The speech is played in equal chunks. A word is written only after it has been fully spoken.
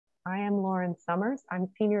I am Lauren Summers. I'm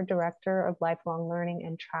Senior Director of Lifelong Learning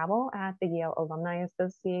and Travel at the Yale Alumni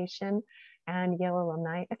Association and Yale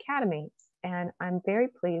Alumni Academy. And I'm very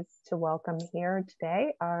pleased to welcome here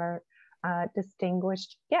today our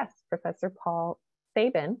distinguished guest, Professor Paul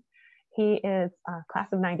Sabin. He is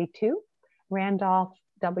class of '92, Randolph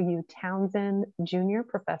W. Townsend Jr.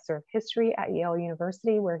 Professor of History at Yale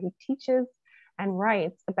University, where he teaches and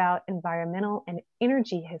writes about environmental and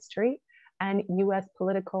energy history and U.S.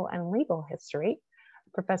 political and legal history.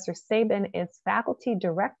 Professor Sabin is faculty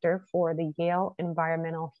director for the Yale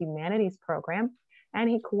Environmental Humanities Program, and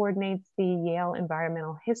he coordinates the Yale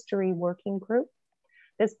Environmental History Working Group.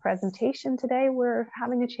 This presentation today, we're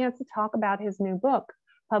having a chance to talk about his new book,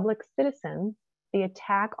 Public Citizens: The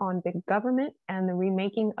Attack on Big Government and the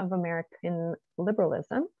Remaking of American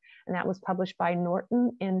Liberalism, and that was published by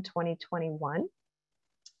Norton in 2021.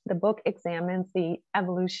 The book examines the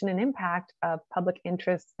evolution and impact of public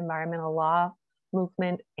interest environmental law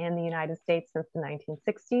movement in the United States since the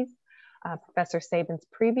 1960s. Professor Sabin's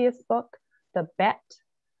previous book, The Bet,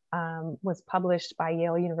 was published by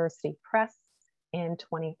Yale University Press in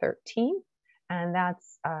 2013. And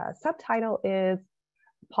that's subtitle is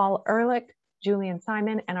Paul Ehrlich, Julian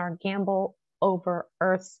Simon, and Our Gamble Over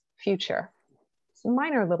Earth's Future. It's a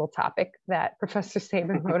minor little topic that Professor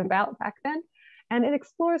Sabin wrote about back then. And it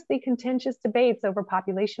explores the contentious debates over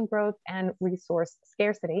population growth and resource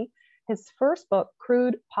scarcity. His first book,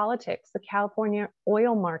 Crude Politics, the California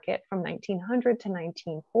Oil Market from 1900 to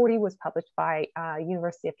 1940, was published by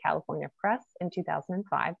University of California Press in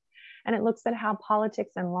 2005. And it looks at how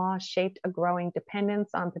politics and law shaped a growing dependence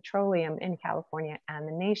on petroleum in California and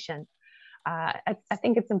the nation. I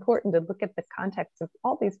think it's important to look at the context of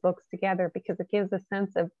all these books together because it gives a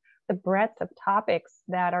sense of the breadth of topics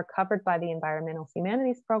that are covered by the Environmental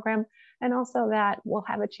Humanities Program, and also that we'll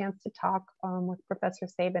have a chance to talk with Professor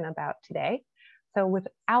Sabin about today. So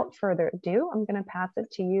without further ado, I'm going to pass it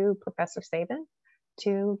to you, Professor Sabin,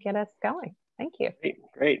 to get us going. Thank you.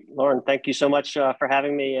 Great. Lauren, thank you so much for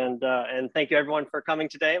having me, and thank you everyone for coming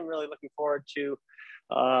today. I'm really looking forward to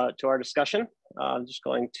our discussion. I'm just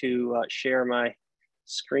going to share my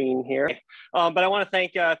screen here. But I want to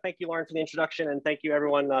thank you, Lauren, for the introduction, and thank you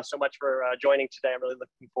everyone so much for joining today. I'm really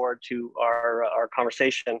looking forward to our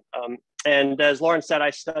conversation. And as Lauren said, I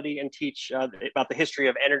study and teach about the history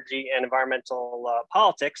of energy and environmental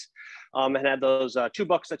politics, and had those two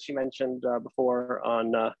books that she mentioned before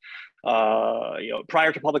on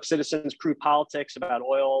prior to Public Citizens, Crude Politics, about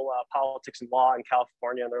oil politics and law in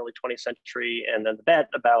California in the early 20th century, and then The Bet,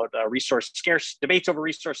 about debates over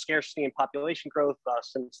resource scarcity and population growth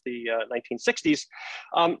since the 1960s.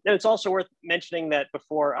 And it's also worth mentioning that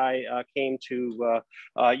before I came to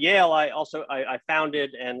Yale, I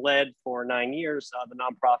founded and led for 9 years the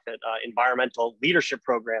nonprofit Environmental Leadership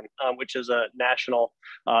Program, which is a national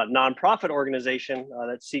nonprofit organization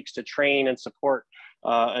that seeks to train and support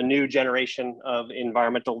a new generation of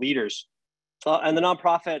environmental leaders. And the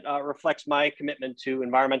nonprofit reflects my commitment to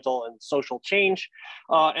environmental and social change,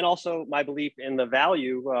 and also my belief in the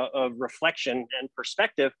value of reflection and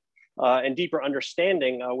perspective and deeper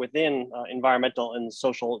understanding within environmental and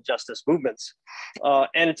social justice movements.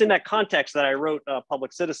 And it's in that context that I wrote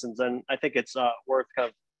Public Citizens, and I think it's worth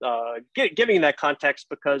kind of giving that context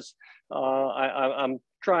because I'm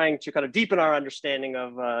trying to kind of deepen our understanding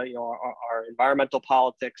of our environmental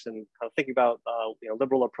politics and kind of thinking about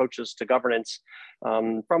liberal approaches to governance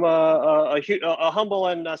from a humble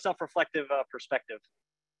and self-reflective perspective.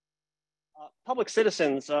 Public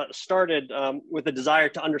Citizens started with a desire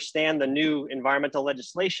to understand the new environmental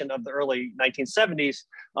legislation of the early 1970s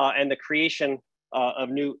and the creation of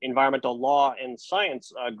new environmental law and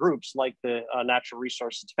science groups like the Natural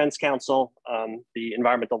Resources Defense Council, the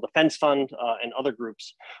Environmental Defense Fund, and other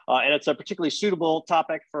groups. And it's a particularly suitable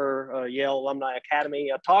topic for Yale Alumni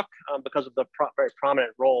Academy talk because of the very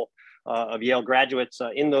prominent role of Yale graduates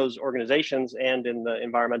in those organizations and in the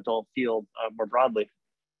environmental field more broadly.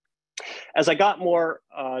 As I got more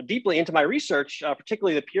deeply into my research,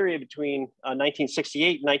 particularly the period between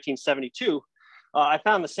 1968 and 1972, I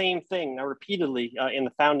found the same thing repeatedly in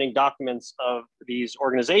the founding documents of these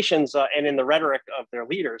organizations and in the rhetoric of their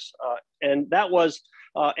leaders. And that was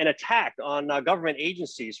an attack on government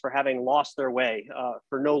agencies for having lost their way,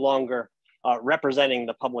 for no longer representing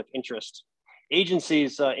the public interest.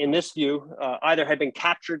 Agencies, in this view, either had been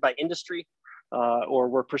captured by industry or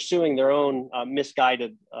were pursuing their own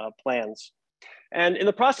misguided plans. And in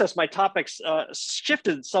the process, my topics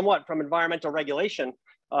shifted somewhat from environmental regulation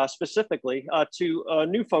specifically to a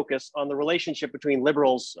new focus on the relationship between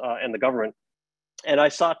liberals and the government. And I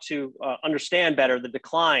sought to understand better the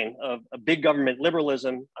decline of big government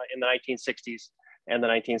liberalism in the 1960s and the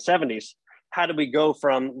 1970s. How did we go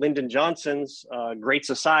from Lyndon Johnson's Great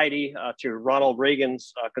Society to Ronald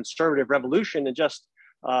Reagan's conservative revolution in just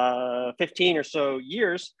 15 or so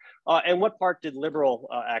years? And what part did liberal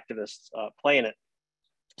activists play in it?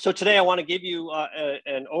 So today I want to give you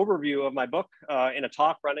an overview of my book in a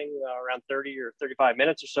talk running around 30 or 35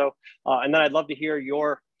 minutes or so. And then I'd love to hear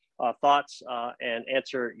your thoughts and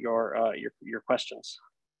answer your questions.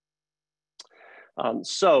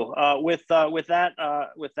 With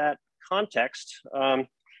that context,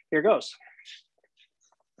 here goes.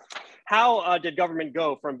 How did government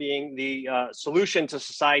go from being the solution to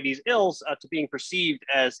society's ills to being perceived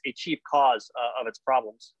as a chief cause of its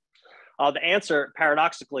problems? The answer,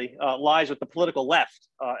 paradoxically, lies with the political left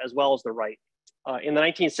as well as the right. In the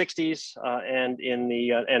 1960s and in the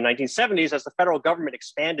 1970s, as the federal government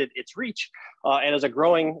expanded its reach and as a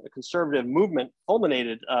growing conservative movement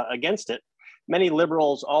culminated against it, many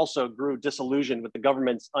liberals also grew disillusioned with the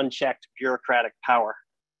government's unchecked bureaucratic power.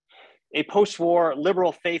 A post-war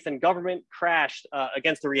liberal faith in government crashed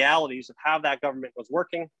against the realities of how that government was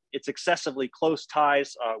working, its excessively close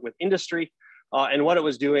ties with industry, and what it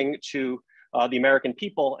was doing to the American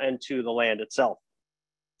people and to the land itself.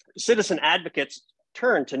 Citizen advocates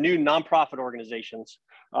turned to new nonprofit organizations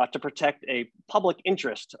to protect a public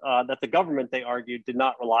interest that the government, they argued, did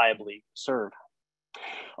not reliably serve.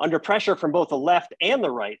 Under pressure from both the left and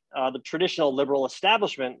the right, the traditional liberal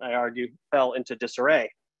establishment, I argue, fell into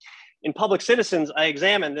disarray. In Public Citizens, I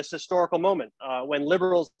examined this historical moment when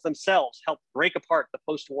liberals themselves helped break apart the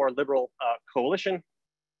post-war liberal coalition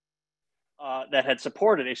that had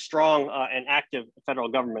supported a strong and active federal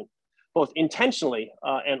government. Both intentionally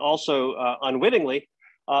and also unwittingly,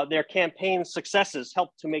 their campaign successes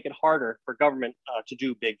helped to make it harder for government to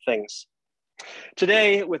do big things.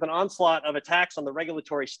 Today, with an onslaught of attacks on the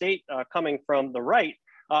regulatory state coming from the right,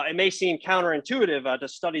 it may seem counterintuitive to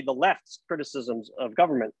study the left's criticisms of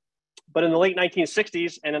government. But in the late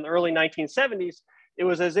 1960s and in the early 1970s, it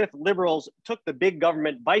was as if liberals took the big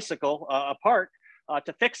government bicycle apart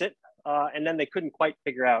to fix it, and then they couldn't quite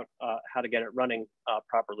figure out how to get it running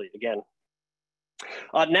properly again.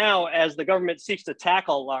 Now, as the government seeks to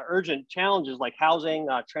tackle urgent challenges like housing,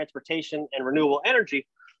 transportation, and renewable energy,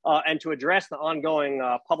 and to address the ongoing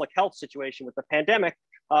public health situation with the pandemic,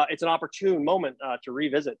 it's an opportune moment to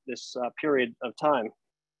revisit this period of time.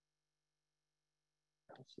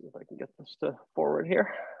 Let's see if I can get this to forward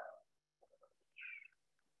here.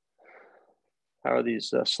 How are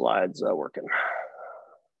these slides working?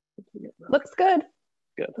 Looks good.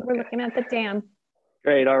 Good. We're looking at the dam.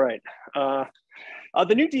 Great. All right.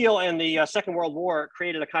 The New Deal and the Second World War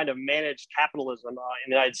created a kind of managed capitalism in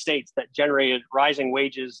the United States that generated rising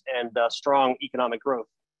wages and strong economic growth.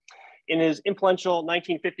 In his influential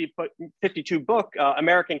 1952 book,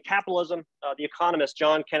 American Capitalism, the economist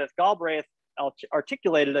John Kenneth Galbraith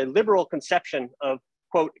articulated a liberal conception of,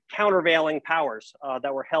 quote, countervailing powers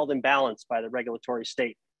that were held in balance by the regulatory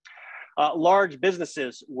state. Large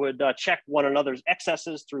businesses would check one another's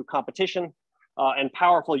excesses through competition, and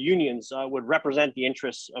powerful unions would represent the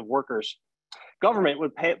interests of workers. Government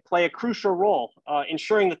would play a crucial role,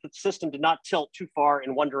 ensuring that the system did not tilt too far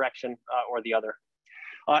in one direction or the other.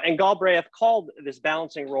 And Galbraith called this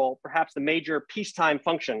balancing role perhaps the major peacetime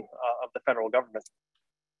function of the federal government.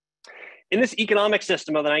 In this economic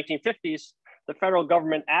system of the 1950s, the federal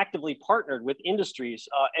government actively partnered with industries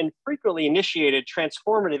and frequently initiated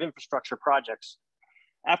transformative infrastructure projects.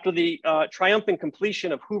 After the triumphant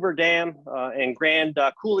completion of Hoover Dam and Grand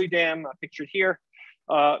Coulee Dam, pictured here,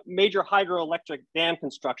 major hydroelectric dam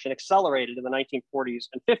construction accelerated in the 1940s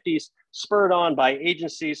and 50s, spurred on by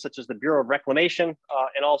agencies such as the Bureau of Reclamation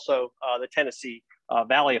and also the Tennessee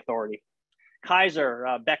Valley Authority. Kaiser,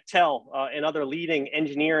 Bechtel, and other leading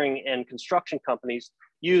engineering and construction companies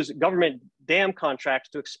use government dam contracts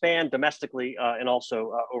to expand domestically and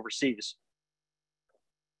also overseas.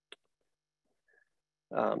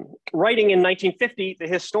 Writing in 1950, the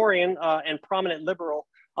historian and prominent liberal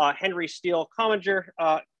Henry Steele Commager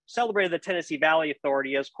celebrated the Tennessee Valley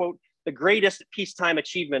Authority as, quote, the greatest peacetime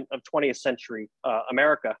achievement of 20th century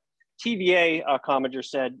America. TVA, Commager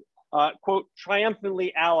said, quote,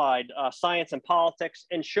 triumphantly allied science and politics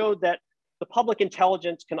and showed that the public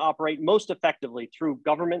intelligence can operate most effectively through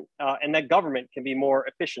government and that government can be more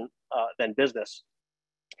efficient than business.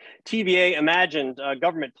 TVA imagined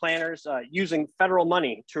government planners using federal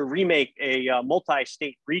money to remake a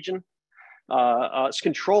multi-state region,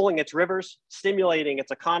 controlling its rivers, stimulating its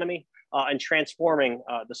economy, and transforming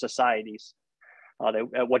the societies.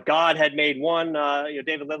 What God had made one,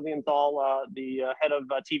 David Lilienthal, the head of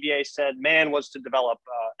TVA, said man was to develop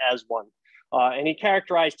as one. And he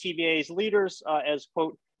characterized TVA's leaders as,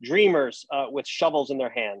 quote, dreamers with shovels in their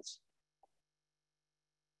hands.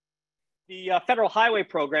 The Federal Highway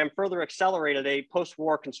Program further accelerated a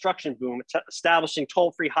post-war construction boom, establishing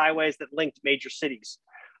toll-free highways that linked major cities.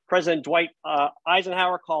 President Dwight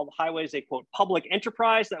Eisenhower called highways a, quote, public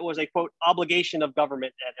enterprise that was a, quote, obligation of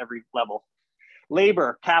government at every level.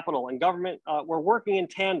 Labor, capital, and government were working in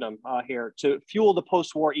tandem here to fuel the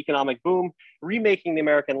post-war economic boom, remaking the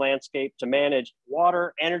American landscape to manage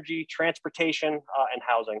water, energy, transportation, and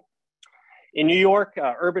housing. In New York,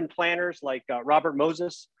 urban planners like Robert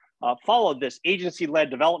Moses followed this agency-led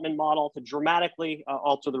development model to dramatically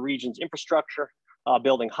alter the region's infrastructure,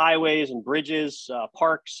 building highways and bridges,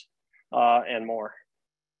 parks, and more.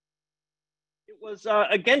 It was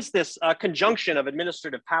against this conjunction of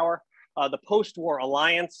administrative power, the post-war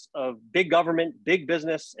alliance of big government, big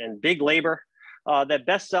business, and big labor, that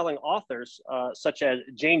best-selling authors such as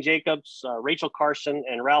Jane Jacobs, Rachel Carson,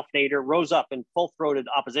 and Ralph Nader rose up in full-throated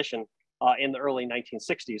opposition in the early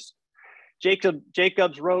 1960s.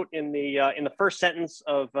 Jacobs wrote in the first sentence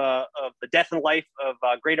of The Death and Life of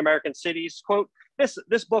Great American Cities, quote,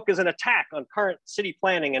 this book is an attack on current city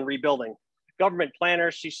planning and rebuilding. Government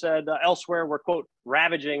planners, she said elsewhere, were, quote,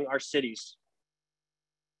 ravaging our cities.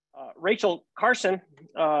 Rachel Carson,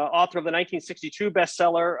 author of the 1962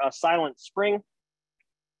 bestseller, Silent Spring,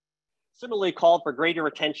 similarly called for greater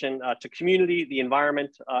attention to community, the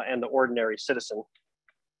environment, and the ordinary citizen.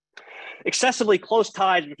 Excessively close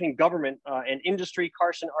ties between government and industry,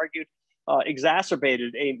 Carson argued,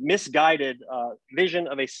 exacerbated a misguided vision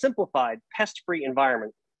of a simplified, pest-free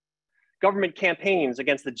environment. Government campaigns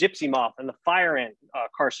against the gypsy moth and the fire ant,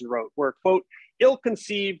 Carson wrote, were, quote,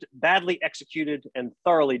 ill-conceived, badly executed, and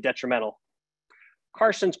thoroughly detrimental.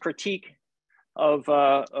 Carson's critique of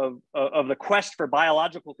the quest for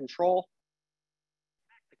biological control,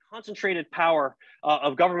 the concentrated power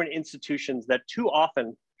of government institutions that too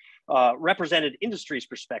often represented industry's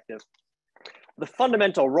perspective. The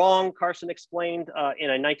fundamental wrong, Carson explained in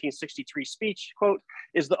a 1963 speech, quote,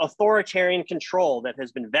 is the authoritarian control that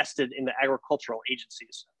has been vested in the agricultural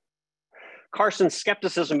agencies. Carson's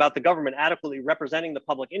skepticism about the government adequately representing the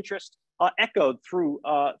public interest echoed through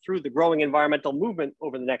the growing environmental movement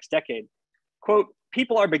over the next decade. Quote,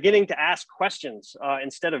 people are beginning to ask questions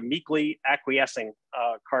instead of meekly acquiescing,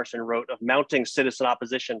 Carson wrote, of mounting citizen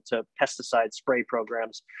opposition to pesticide spray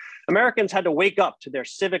programs. Americans had to wake up to their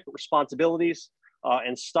civic responsibilities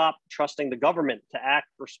and stop trusting the government to act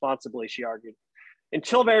responsibly, she argued.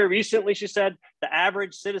 Until very recently, she said, the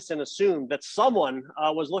average citizen assumed that someone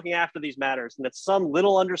was looking after these matters and that some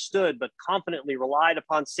little understood but confidently relied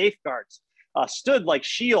upon safeguards stood like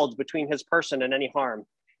shields between his person and any harm.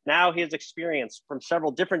 Now he has experienced from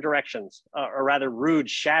several different directions a rather rude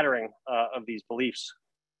shattering of these beliefs.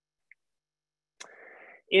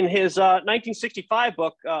 In his 1965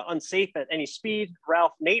 book, Unsafe at Any Speed,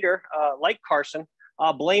 Ralph Nader, like Carson,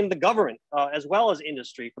 blamed the government as well as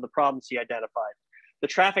industry for the problems he identified. The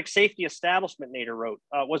traffic safety establishment, Nader wrote,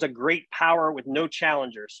 was a great power with no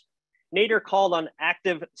challengers. Nader called on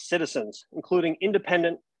active citizens, including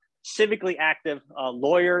independent, civically active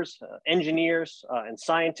lawyers, engineers, and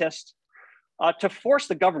scientists, to force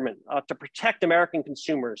the government to protect American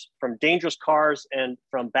consumers from dangerous cars and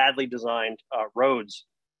from badly designed roads.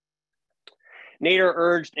 Nader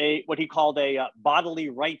urged what he called a bodily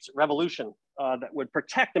rights revolution that would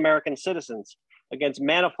protect American citizens against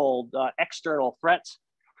manifold external threats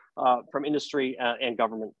from industry and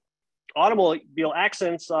government. Automobile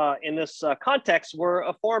accidents in this context were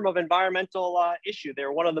a form of environmental issue. They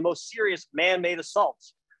were one of the most serious man-made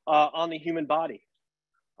assaults on the human body.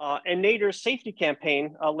 And Nader's safety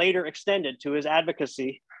campaign later extended to his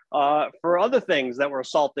advocacy for other things that were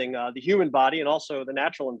assaulting the human body and also the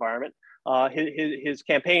natural environment. His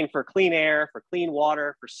campaign for clean air, for clean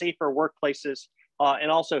water, for safer workplaces,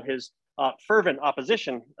 and also his fervent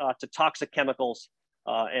opposition to toxic chemicals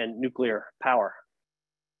and nuclear power.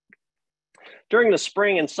 During the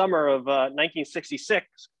spring and summer of 1966,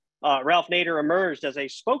 Ralph Nader emerged as a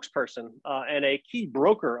spokesperson and a key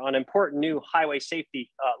broker on important new highway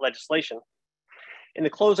safety legislation. In the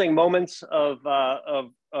closing moments of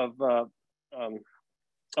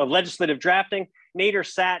legislative drafting, Nader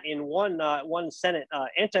sat in one Senate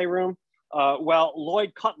anteroom while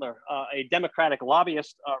Lloyd Cutler, a Democratic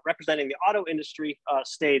lobbyist representing the auto industry,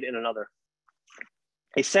 stayed in another.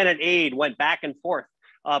 A Senate aide went back and forth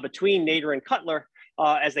between Nader and Cutler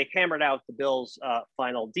as they hammered out the bill's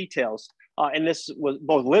final details. And this was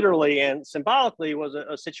both literally and symbolically was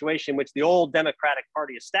a situation in which the old Democratic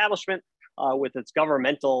Party establishment with its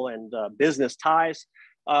governmental and business ties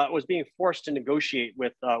was being forced to negotiate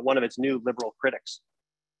with one of its new liberal critics.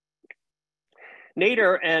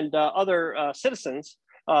 Nader and other citizen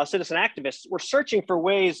activists were searching for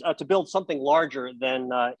ways to build something larger than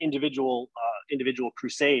individual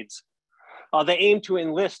crusades. They aimed to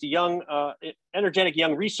enlist energetic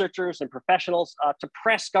young researchers and professionals to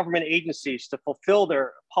press government agencies to fulfill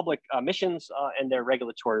their public missions and their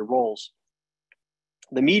regulatory roles.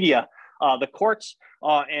 The media, the courts,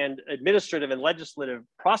 and administrative and legislative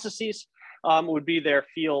processes would be their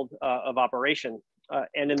field of operation.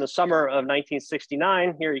 And in the summer of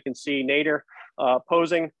 1969, here you can see Nader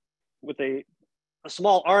posing with a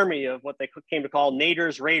small army of what they came to call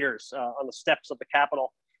Nader's Raiders on the steps of the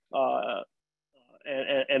Capitol.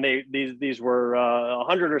 And these were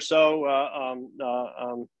 100 or so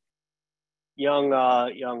young law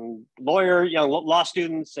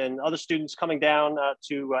students and other students coming down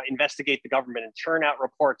to investigate the government and churn out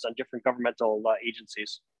reports on different governmental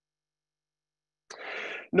agencies.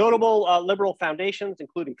 Notable liberal foundations,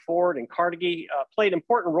 including Ford and Carnegie, played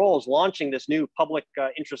important roles launching this new public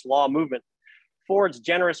interest law movement. Ford's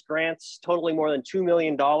generous grants, totaling more than $2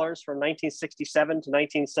 million from 1967 to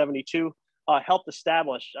 1972, helped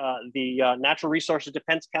establish the Natural Resources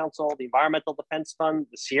Defense Council, the Environmental Defense Fund,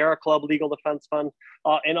 the Sierra Club Legal Defense Fund,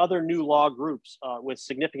 and other new law groups with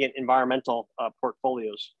significant environmental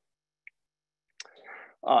portfolios.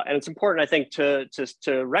 And it's important, I think, to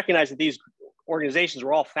recognize that these organizations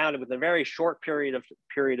were all founded within a very short period of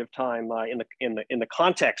time in the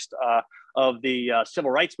context of the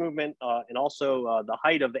civil rights movement and also the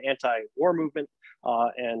height of the anti-war movement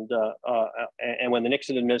and when the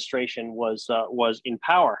Nixon administration was in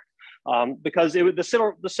power, because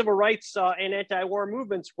the civil rights and anti-war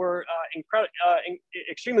movements were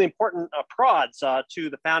extremely important prods to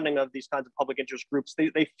the founding of these kinds of public interest groups.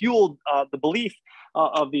 They fueled the belief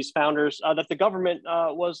of these founders that the government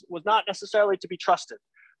was not necessarily to be trusted,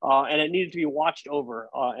 and it needed to be watched over,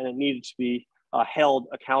 and it needed to be held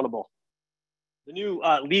accountable. The new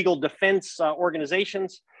legal defense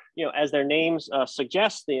organizations, as their names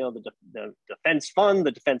suggest, the Defense Fund,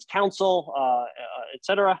 the Defense Council, et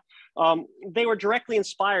cetera, they were directly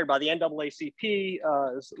inspired by the NAACP,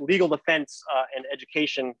 legal defense and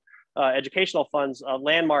educational funds,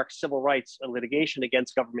 landmark civil rights litigation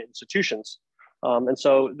against government institutions. And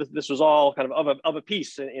so this was all kind of a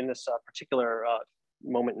piece in this particular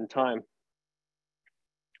moment in time.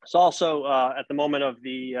 It's also at the moment of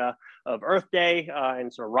Earth Day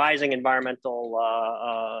and sort of rising environmental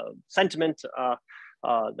sentiment. That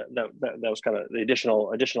was kind of the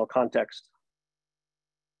additional context.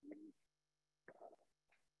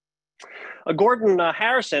 Gordon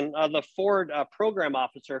Harrison, the Ford program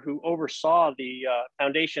officer who oversaw the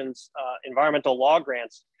foundation's environmental law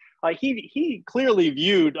grants, he clearly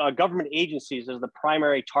viewed government agencies as the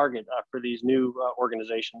primary target for these new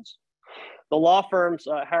organizations. The law firms,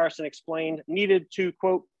 Harrison explained, needed to,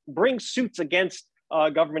 quote, bring suits against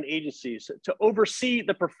government agencies, to oversee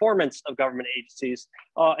the performance of government agencies,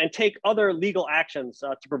 and take other legal actions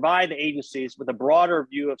to provide the agencies with a broader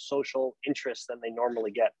view of social interests than they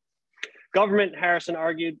normally get. Government, Harrison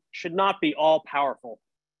argued, should not be all powerful.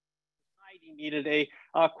 Society needed a,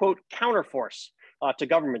 quote, counterforce to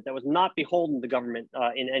government that was not beholden to government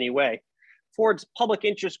in any way. Ford's public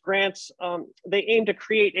interest grants, they aimed to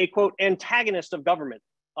create a, quote, antagonist of government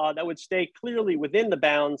that would stay clearly within the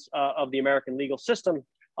bounds of the American legal system,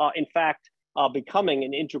 in fact, becoming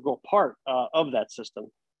an integral part of that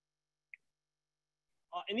system.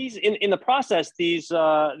 And in the process, these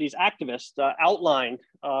activists outlined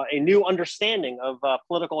a new understanding of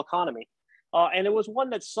political economy. And it was one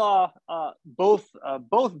that saw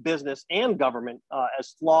both business and government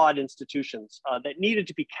as flawed institutions that needed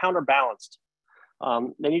to be counterbalanced.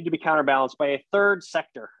 They needed to be counterbalanced by a third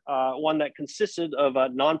sector, one that consisted of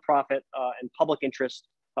nonprofit and public interest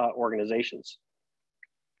organizations.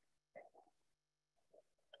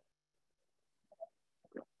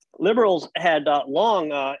 Liberals had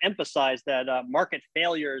long emphasized that market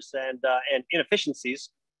failures and inefficiencies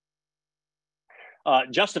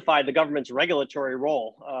justified the government's regulatory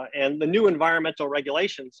role. And the new environmental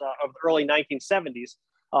regulations of the early 1970s,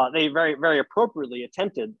 they very, very appropriately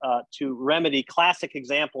attempted to remedy classic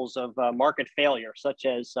examples of market failure, such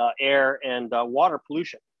as air and water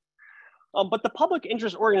pollution. But the public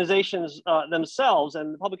interest organizations themselves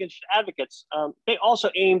and the public interest advocates, they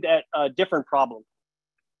also aimed at a different problem.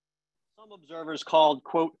 Some observers called,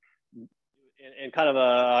 quote, in kind of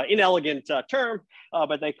an inelegant term,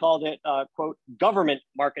 but they called it, quote, government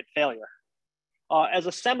market failure. As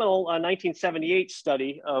a seminal 1978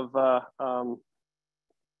 study of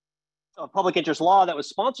public interest law that was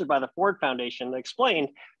sponsored by the Ford Foundation explained,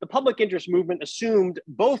 the public interest movement assumed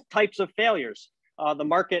both types of failures, the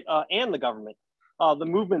market and the government. The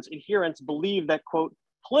movement's adherents believed that, quote,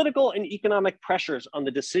 political and economic pressures on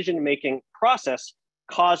the decision-making process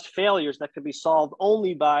caused failures that could be solved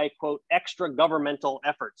only by, quote, extra governmental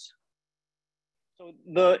efforts.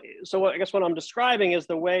 So I guess what I'm describing is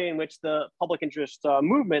the way in which the public interest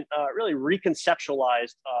movement really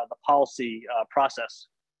reconceptualized the policy process.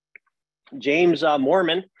 James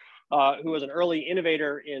Moorman, who was an early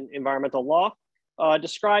innovator in environmental law,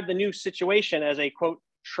 described the new situation as a, quote,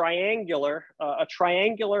 triangular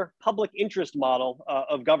public interest model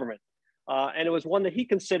of government. And it was one that he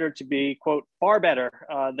considered to be, quote, far better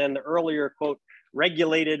than the earlier, quote,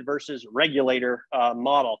 regulated versus regulator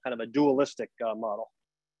model, kind of a dualistic model.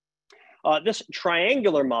 This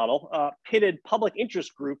triangular model pitted public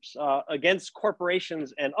interest groups against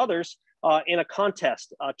corporations and others in a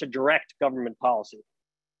contest to direct government policy.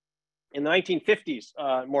 In the 1950s,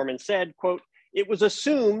 Moorman said, quote, it was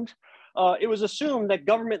assumed that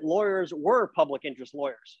government lawyers were public interest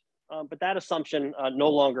lawyers, but that assumption no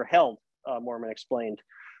longer held, Moorman explained.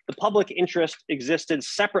 The public interest existed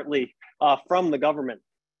separately from the government.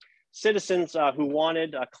 Citizens who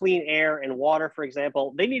wanted clean air and water, for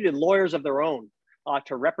example, they needed lawyers of their own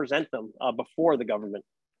to represent them before the government.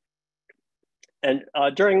 And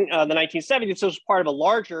during the 1970s, this was part of a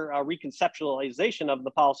larger reconceptualization of the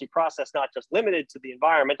policy process, not just limited to the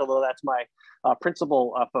environment, although that's my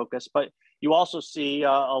principal focus, but you also see a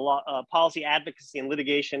lot of policy advocacy and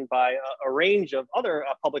litigation by a range of other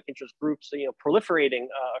public interest groups, proliferating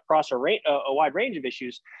across a wide range of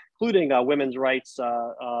issues, including women's rights,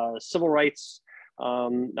 civil rights,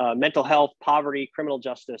 mental health, poverty, criminal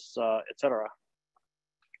justice, et cetera.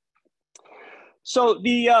 So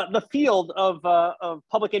the field of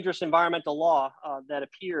public interest environmental law that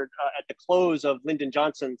appeared at the close of Lyndon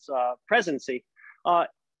Johnson's presidency,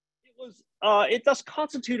 it thus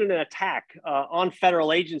constituted an attack on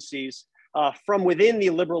federal agencies from within the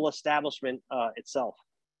liberal establishment itself.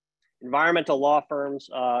 Environmental law firms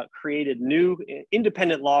created new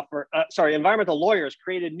independent environmental lawyers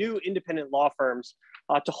created new independent law firms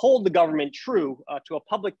to hold the government true to a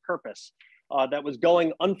public purpose that was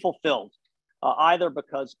going unfulfilled. Either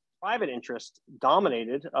because private interest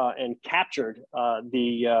dominated and captured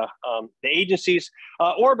the agencies,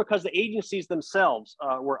 or because the agencies themselves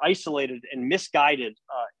were isolated and misguided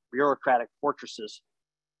bureaucratic fortresses.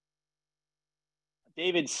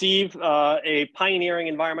 David Sieve, a pioneering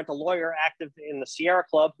environmental lawyer active in the Sierra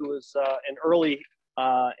Club, who was an early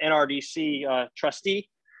NRDC trustee,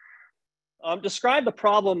 described the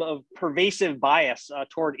problem of pervasive bias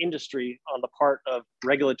toward industry on the part of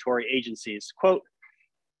regulatory agencies. Quote,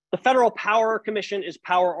 the Federal Power Commission is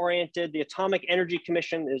power-oriented, the Atomic Energy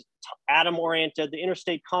Commission is atom-oriented, the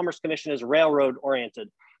Interstate Commerce Commission is railroad-oriented.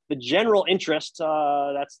 The general interest,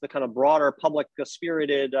 that's the kind of broader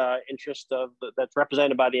public-spirited interest that's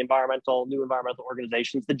represented by the new environmental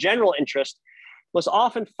organizations. The general interest must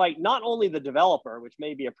often fight not only the developer, which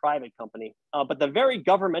may be a private company, but the very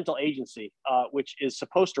governmental agency, which is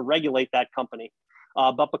supposed to regulate that company,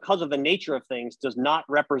 but because of the nature of things, does not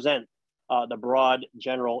represent the broad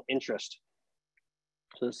general interest.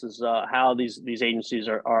 So this is how these agencies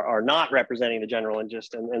are not representing the general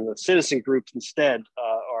interest, and the citizen groups instead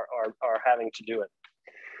are having to do it.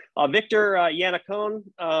 Victor Yanacone,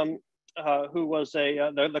 who was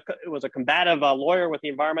a combative lawyer with the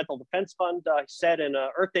Environmental Defense Fund, said in an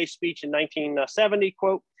Earth Day speech in 1970,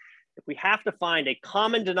 quote, if we have to find a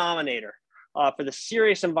common denominator for the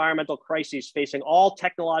serious environmental crises facing all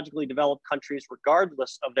technologically developed countries,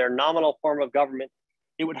 regardless of their nominal form of government,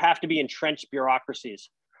 it would have to be entrenched bureaucracies,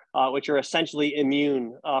 which are essentially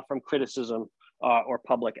immune from criticism or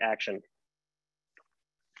public action.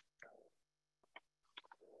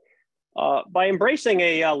 By embracing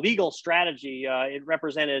a legal strategy, it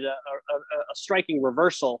represented a striking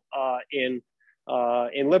reversal in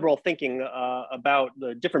liberal thinking about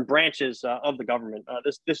the different branches of the government.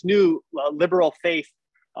 This new liberal faith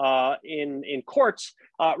in courts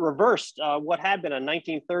reversed what had been a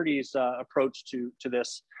 1930s approach to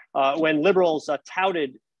this, when liberals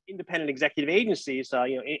touted independent executive agencies,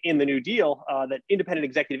 in the New Deal, that independent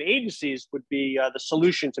executive agencies would be the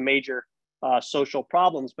solution to major social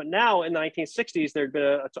problems. But now in the 1960s, there'd been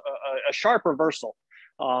a sharp reversal,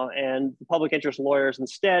 and public interest lawyers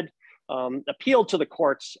instead appealed to the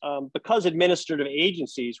courts because administrative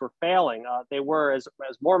agencies were failing. They were, as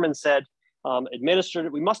Moorman said,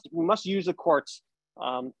 administrative. We must use the courts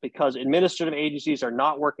because administrative agencies are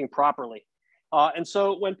not working properly. And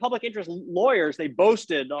so when public interest lawyers, they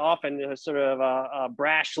boasted often sort of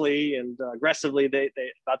brashly and aggressively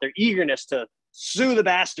about their eagerness to sue the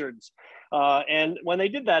bastards. And when they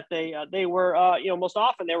did that, they were, most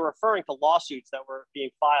often they were referring to lawsuits that were being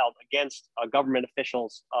filed against government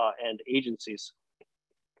officials and agencies.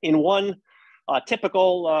 In one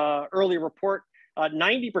typical early report,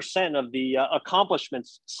 90% of the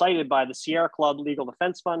accomplishments cited by the Sierra Club Legal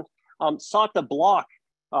Defense Fund sought to block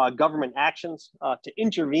government actions, to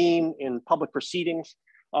intervene in public proceedings,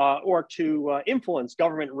 or to influence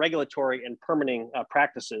government regulatory and permitting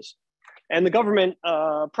practices. And the government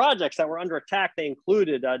projects that were under attack, they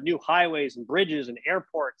included new highways and bridges and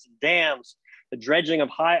airports and dams, the dredging of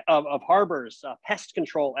harbors, pest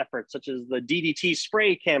control efforts such as the DDT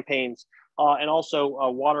spray campaigns, and also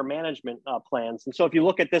water management plans. And so if you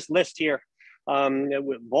look at this list here,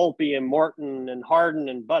 with Volpe and Morton and Hardin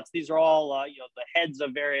and Butts, these are all the heads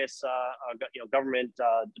of various government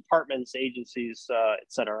departments, agencies, et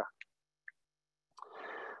cetera.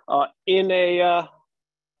 You can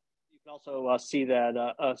also see that.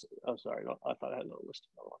 Oh, sorry, no, I thought I had no list.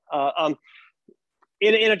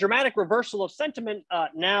 In a dramatic reversal of sentiment,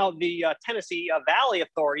 now the Tennessee Valley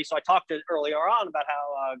Authority. So I talked earlier on about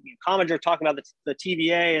how Commager talking about the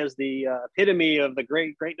TVA as the epitome of the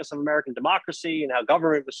greatness of American democracy and how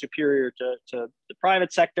government was superior to the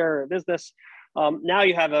private sector or business. Now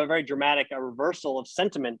you have a very dramatic reversal of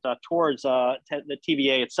sentiment towards the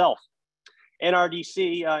TVA itself.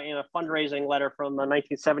 NRDC, in a fundraising letter from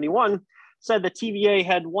 1971, said the TVA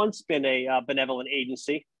had once been a benevolent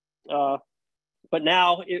agency. But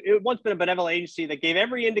now it once been a benevolent agency that gave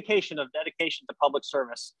every indication of dedication to public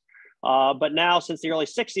service. But now, since the early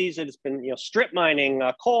 60s, it has been strip mining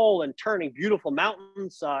coal and turning beautiful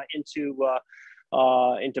mountains into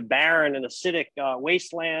barren and acidic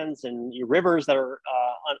wastelands and rivers that are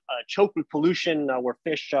choked with pollution where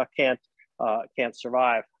fish can't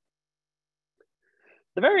survive.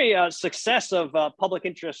 The very success of public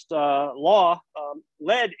interest law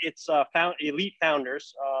led its elite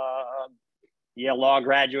founders, Yale law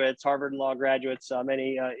graduates, Harvard law graduates,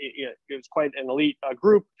 many, it was quite an elite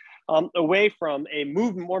group, away from a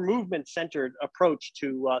more movement-centered approach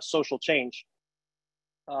to social change.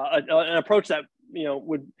 An approach that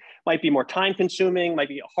might be more time-consuming, might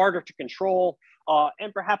be harder to control,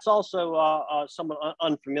 and perhaps also somewhat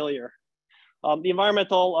unfamiliar. The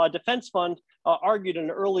Environmental Defense Fund argued in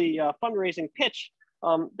an early fundraising pitch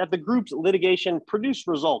that the group's litigation produced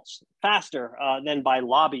results faster than by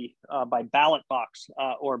lobby, by ballot box,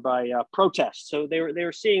 or by protest. So they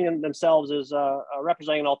were seeing themselves as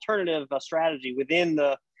representing an alternative strategy within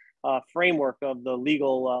the framework of the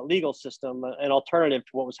legal system, an alternative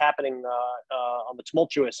to what was happening on the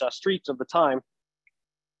tumultuous streets of the time.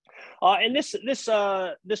 And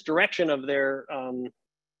this direction of their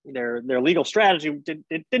legal strategy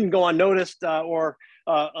didn't go unnoticed or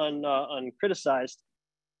uncriticized.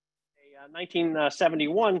 A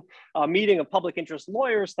 1971 meeting of public interest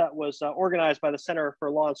lawyers that was organized by the Center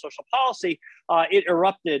for Law and Social Policy, it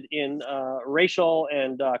erupted in racial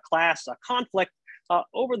and class conflict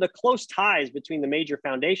over the close ties between the major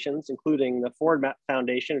foundations, including the Ford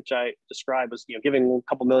Foundation, which I describe as giving a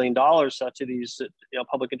couple $1 million to these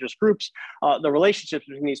public interest groups, the relationships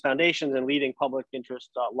between these foundations and leading public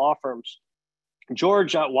interest law firms.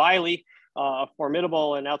 George Wiley, a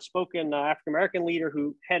formidable and outspoken African-American leader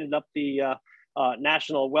who headed up the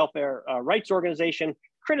National Welfare Rights Organization,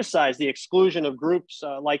 criticized the exclusion of groups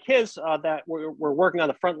like his that were working on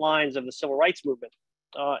the front lines of the civil rights movement.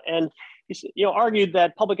 And he argued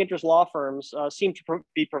that public interest law firms seem to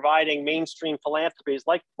be providing mainstream philanthropies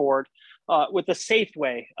like Ford with a safe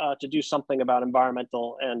way to do something about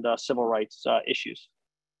environmental and civil rights issues.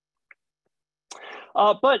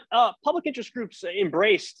 But public interest groups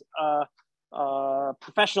embraced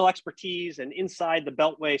professional expertise and inside the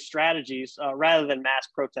beltway strategies rather than mass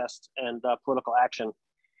protest and political action.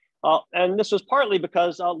 And this was partly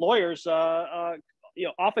because lawyers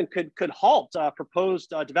often could halt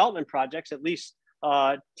proposed development projects, at least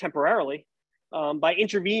temporarily, by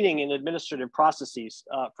intervening in administrative processes.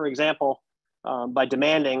 For example, by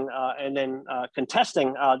demanding and then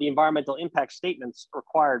contesting the environmental impact statements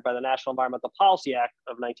required by the National Environmental Policy Act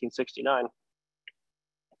of 1969.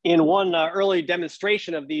 In one early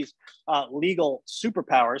demonstration of these legal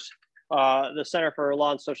superpowers, the Center for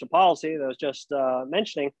Law and Social Policy that I was just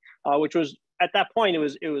mentioning, which was at that point, it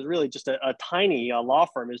was really just a tiny law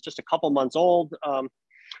firm. It was just a couple months old.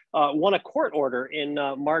 Won a court order in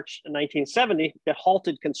March 1970 that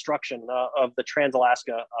halted construction of the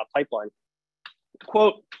Trans-Alaska pipeline.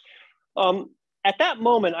 Quote, At that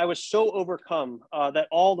moment, I was so overcome that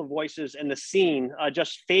all the voices and the scene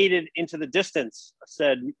just faded into the distance,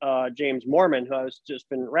 said James Mormon, who I was just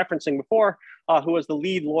been referencing before, who was the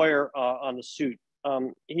lead lawyer on the suit.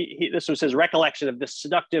 This was his recollection of this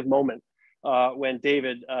seductive moment when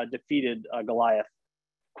David defeated Goliath.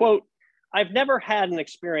 Quote, "I've never had an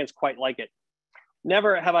experience quite like it.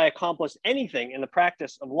 Never have I accomplished anything in the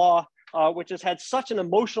practice of law which has had such an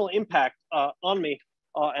emotional impact on me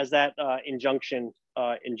as that injunction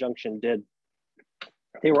did."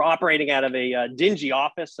 They were operating out of a dingy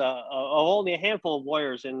office of only a handful of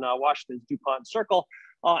lawyers in Washington's DuPont Circle,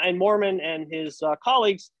 and Mormon and his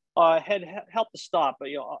colleagues had helped to stop,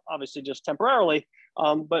 obviously just temporarily,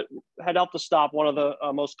 but had helped to stop one of the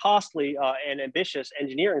most costly and ambitious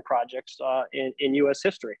engineering projects in U.S.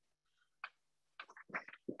 history.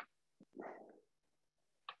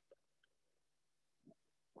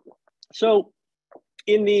 So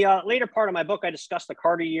in the later part of my book, I discussed the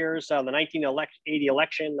Carter years, the 1980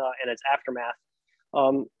 election and its aftermath.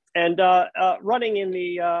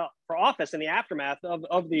 Running for office in the aftermath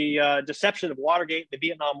of the deception of Watergate, the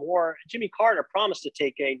Vietnam War, Jimmy Carter promised to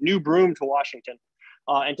take a new broom to Washington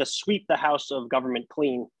and to sweep the house of government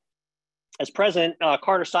clean. As president,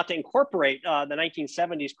 Carter sought to incorporate the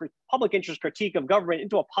 1970s public interest critique of government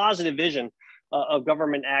into a positive vision of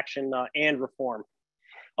government action and reform.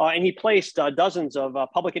 And he placed dozens of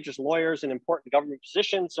public interest lawyers in important government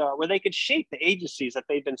positions where they could shape the agencies that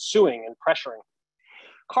they'd been suing and pressuring.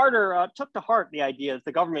 Carter took to heart the idea that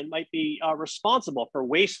the government might be responsible for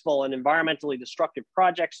wasteful and environmentally destructive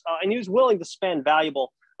projects, and he was willing to spend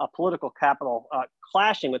valuable political capital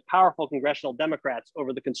clashing with powerful congressional Democrats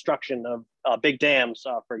over the construction of big dams,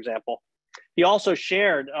 for example. He also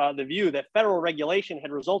shared the view that federal regulation had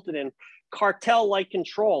resulted in cartel-like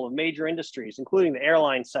control of major industries, including the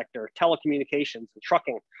airline sector, telecommunications, and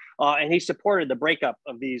trucking, and he supported the breakup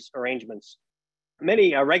of these arrangements.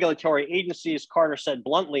 Many regulatory agencies, Carter said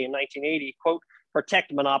bluntly in 1980, quote,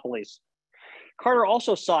 protect monopolies. Carter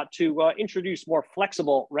also sought to introduce more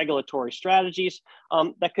flexible regulatory strategies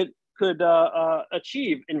that could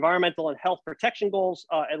achieve environmental and health protection goals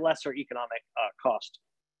at lesser economic cost.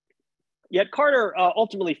 Yet Carter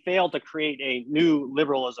ultimately failed to create a new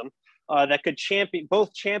liberalism that could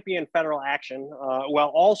both champion federal action while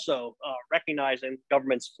also recognizing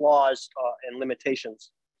government's flaws and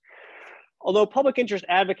limitations. Although public interest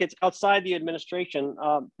advocates outside the administration,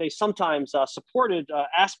 they sometimes supported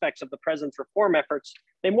aspects of the president's reform efforts,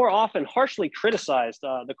 they more often harshly criticized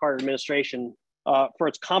the Carter administration for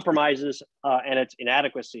its compromises and its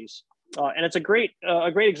inadequacies. And it's a great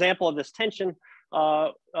example of this tension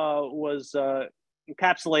was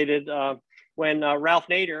encapsulated when Ralph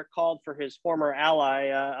Nader called for his former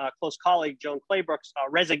ally, close colleague Joan Claybrook's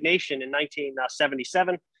resignation in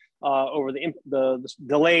 1977 over the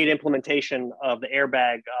delayed implementation of the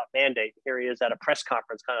airbag mandate. Here he is at a press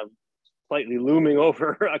conference, kind of slightly looming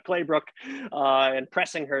over Claybrook and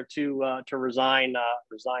pressing her to resign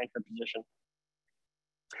her position.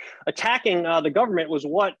 Attacking the government was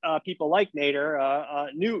what people like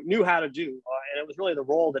Nader knew how to do, and it was really the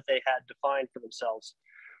role that they had defined for themselves.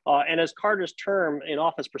 And as Carter's term in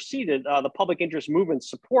office proceeded, the public interest movement's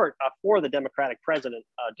support for the Democratic president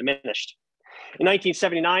diminished. In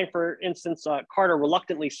 1979, for instance, Carter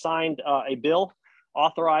reluctantly signed a bill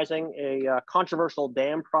authorizing a controversial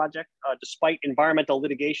dam project despite environmental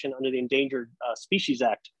litigation under the Endangered Species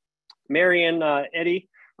Act. Marion Eddy,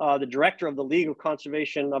 the director of the League of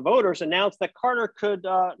Conservation Voters, announced that Carter could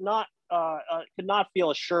not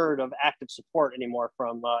feel assured of active support anymore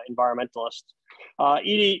from environmentalists.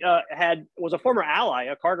 Edie was a former ally.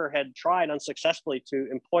 Carter had tried unsuccessfully to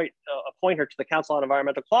appoint her to the Council on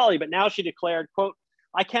Environmental Quality, but now she declared, quote,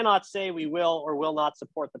 "I cannot say we will or will not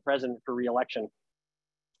support the president for re-election."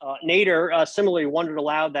 Nader similarly wondered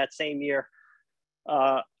aloud that same year,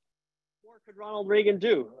 what could Ronald Reagan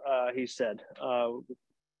do, he said. So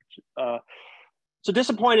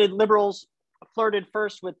disappointed liberals flirted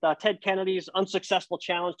first with Ted Kennedy's unsuccessful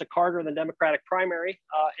challenge to Carter in the Democratic primary,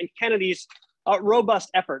 and Kennedy's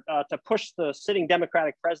robust effort to push the sitting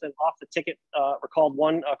Democratic president off the ticket. Recalled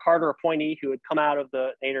one Carter appointee who had come out of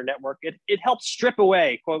the Nader network. It helped strip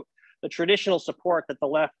away, quote, the traditional support that the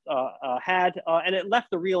left had, and it left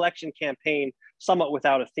the re-election campaign somewhat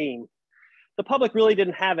without a theme. The public really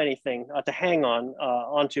didn't have anything to hang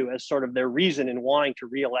onto as sort of their reason in wanting to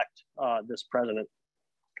re-elect this president.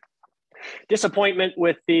 Disappointment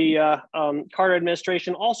with the Carter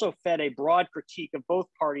administration also fed a broad critique of both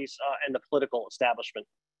parties and the political establishment.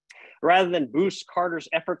 Rather than boost Carter's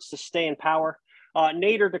efforts to stay in power,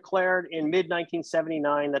 Nader declared in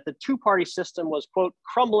mid-1979 that the two-party system was, quote,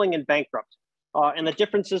 crumbling and bankrupt, and the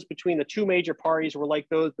differences between the two major parties were like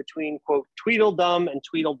those between, quote, Tweedledum and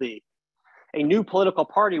Tweedledee. A new political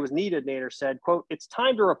party was needed, Nader said, quote, it's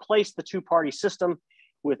time to replace the two-party system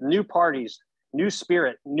with new parties, new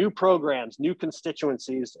spirit, new programs, new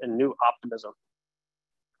constituencies, and new optimism.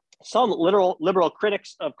 Some liberal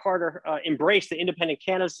critics of Carter embraced the independent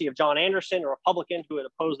candidacy of John Anderson, a Republican who had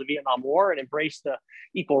opposed the Vietnam War and embraced the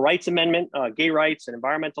Equal Rights Amendment, gay rights, and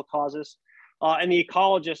environmental causes. And the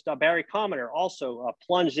ecologist Barry Commoner also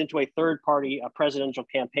plunged into a third-party presidential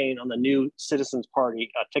campaign on the new Citizens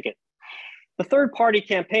Party ticket. The third-party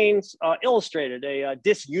campaigns illustrated a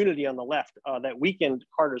disunity on the left that weakened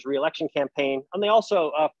Carter's re-election campaign, and they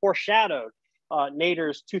also foreshadowed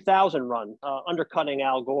Nader's 2000 run, undercutting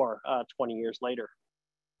Al Gore 20 years later.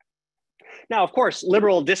 Now, of course,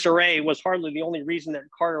 liberal disarray was hardly the only reason that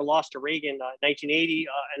Carter lost to Reagan in 1980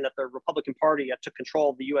 and that the Republican Party took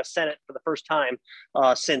control of the US Senate for the first time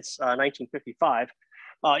since 1955.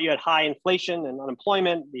 You had high inflation and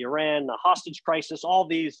unemployment, the Iran hostage crisis. All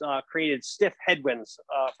these created stiff headwinds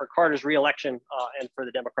for Carter's reelection and for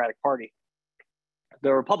the Democratic Party.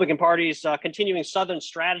 The Republican Party's continuing Southern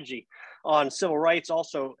strategy on civil rights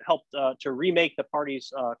also helped to remake the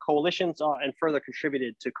party's coalitions and further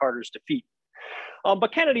contributed to Carter's defeat.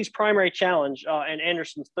 But Kennedy's primary challenge and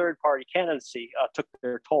Anderson's third-party candidacy took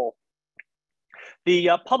their toll.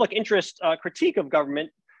 The public interest critique of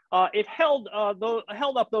government, it held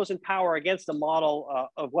up those in power against a model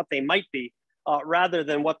of what they might be, rather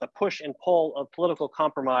than what the push and pull of political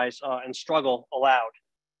compromise and struggle allowed.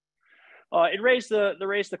 It raised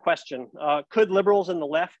the question, could liberals and the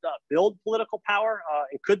left build political power,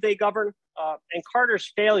 and could they govern? And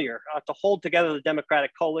Carter's failure to hold together the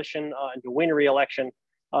Democratic coalition and to win a re-election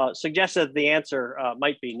suggested the answer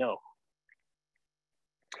might be no.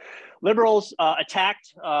 Liberals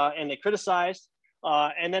attacked and they criticized,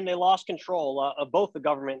 and then they lost control of both the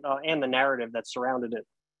government and the narrative that surrounded it.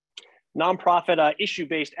 Nonprofit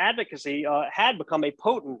issue-based advocacy had become a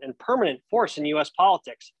potent and permanent force in US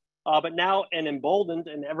politics. But now an emboldened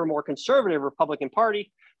and ever more conservative Republican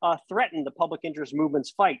Party threatened the public interest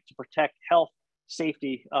movement's fight to protect health,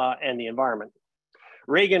 safety, and the environment.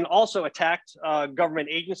 Reagan also attacked government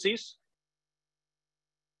agencies.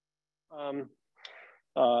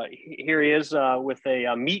 Here he is with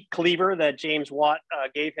a meat cleaver that James Watt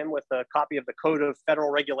gave him with a copy of the Code of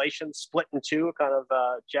Federal Regulations split in two, a kind of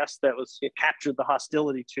jest that was captured the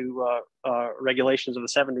hostility to regulations of the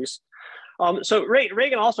 70s. So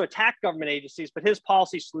Reagan also attacked government agencies, but his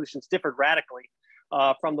policy solutions differed radically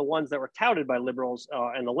from the ones that were touted by liberals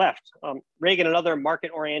and the left. Reagan and other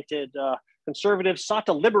market-oriented conservatives sought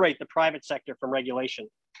to liberate the private sector from regulation.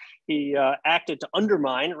 He acted to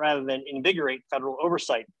undermine rather than invigorate federal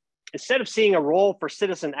oversight. Instead of seeing a role for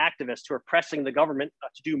citizen activists who are pressing the government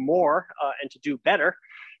to do more and to do better,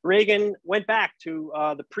 Reagan went back to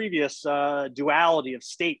the previous duality of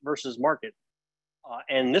state versus market.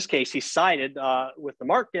 And in this case, he sided with the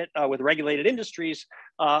market, with regulated industries,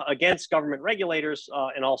 against government regulators,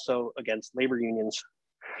 and also against labor unions.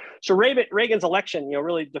 So Reagan's election,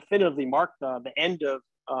 really definitively marked the end of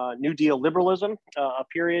New Deal liberalism, a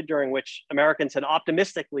period during which Americans had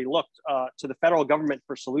optimistically looked to the federal government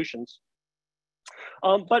for solutions.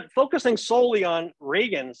 But focusing solely on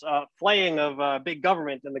Reagan's flaying of big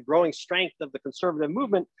government and the growing strength of the conservative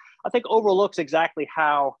movement, I think overlooks exactly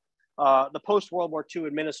how the post-World War II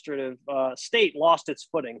administrative state lost its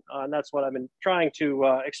footing. And that's what I've been trying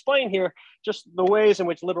to explain here, just the ways in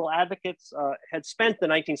which liberal advocates had spent the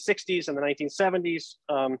 1960s and the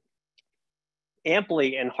 1970s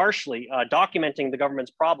amply and harshly documenting the government's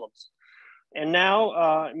problems. And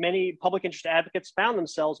now many public interest advocates found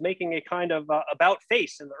themselves making a kind of about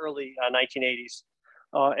face in the early 1980s.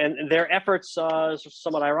 And their efforts,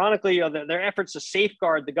 somewhat ironically, their efforts to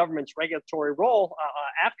safeguard the government's regulatory role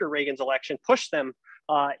after Reagan's election pushed them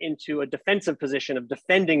into a defensive position of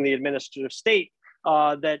defending the administrative state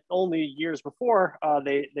that only years before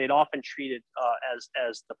they'd often treated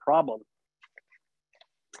as the problem.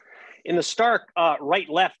 In the stark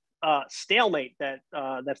right-left stalemate that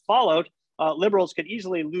followed, liberals could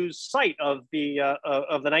easily lose sight of the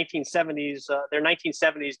 1970s, their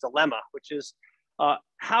 1970s dilemma, which is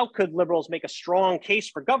how could liberals make a strong case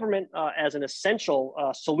for government as an essential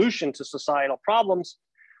solution to societal problems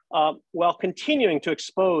while continuing to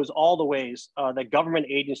expose all the ways that government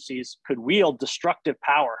agencies could wield destructive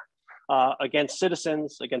power against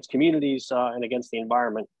citizens, against communities, and against the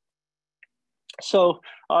environment. So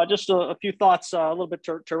just a few thoughts, a little bit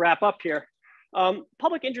to wrap up here.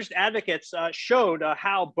 Public interest advocates showed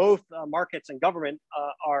how both markets and government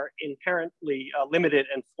are inherently limited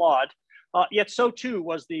and flawed. Yet so too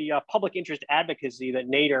was the public interest advocacy that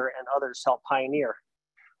Nader and others helped pioneer.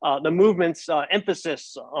 The movement's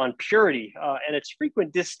emphasis on purity and its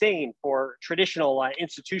frequent disdain for traditional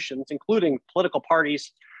institutions, including political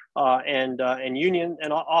parties and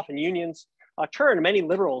often unions, turned many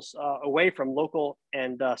liberals away from local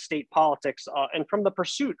and state politics and from the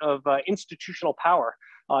pursuit of institutional power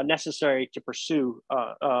necessary to pursue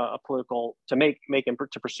political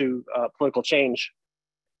change.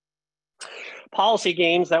 Policy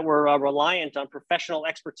gains that were reliant on professional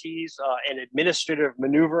expertise and administrative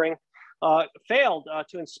maneuvering failed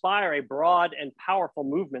to inspire a broad and powerful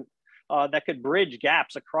movement that could bridge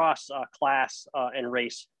gaps across class and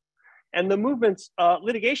race. And the movement's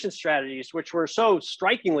litigation strategies, which were so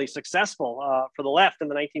strikingly successful for the left in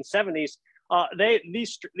the 1970s,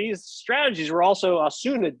 these strategies were also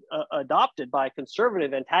soon adopted by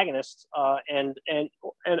conservative antagonists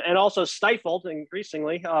and also stifled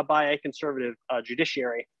increasingly by a conservative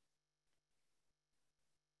judiciary.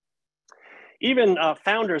 Even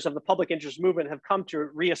founders of the public interest movement have come to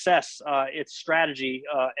reassess its strategy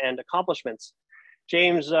and accomplishments.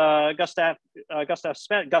 James Gus Speth,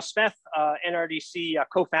 NRDC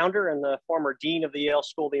co-founder and the former dean of the Yale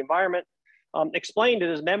School of the Environment, explained in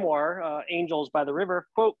his memoir, Angels by the River,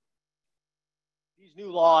 quote, these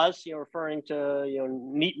new laws, referring to,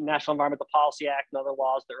 National Environmental Policy Act and other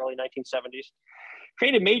laws in the early 1970s,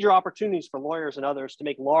 created major opportunities for lawyers and others to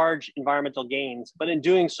make large environmental gains. But in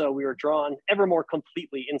doing so, we were drawn ever more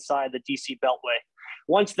completely inside the DC Beltway.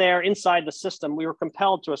 Once there, inside the system, we were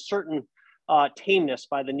compelled to a certain tameness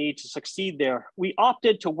by the need to succeed there. We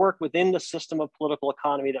opted to work within the system of political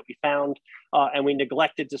economy that we found, and we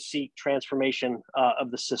neglected to seek transformation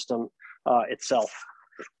of the system itself.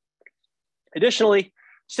 Additionally,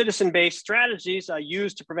 citizen-based strategies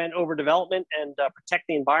used to prevent overdevelopment and protect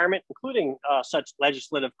the environment, including such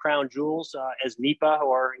legislative crown jewels as NEPA,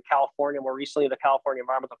 or in California, more recently, the California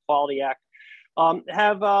Environmental Quality Act,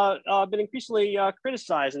 have been increasingly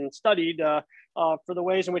criticized and studied for the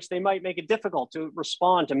ways in which they might make it difficult to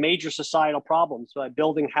respond to major societal problems by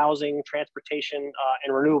building housing, transportation,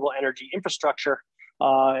 and renewable energy infrastructure,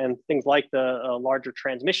 and things like the larger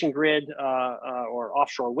transmission grid or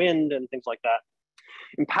offshore wind and things like that.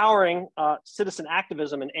 Empowering citizen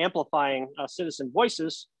activism and amplifying citizen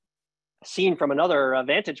voices, seen from another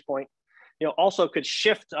vantage point, also could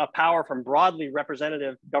shift power from broadly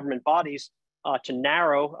representative government bodies to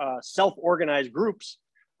narrow, self-organized groups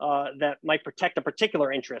that might protect a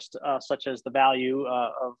particular interest, such as the value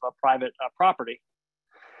of private property.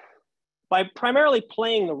 By primarily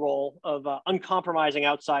playing the role of uncompromising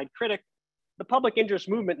outside critic, the public interest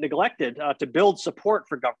movement neglected to build support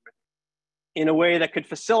for government in a way that could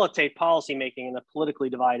facilitate policymaking in a politically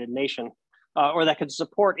divided nation, or that could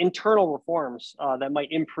support internal reforms that might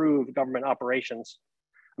improve government operations.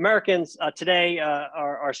 Americans today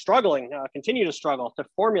are struggling, continue to struggle to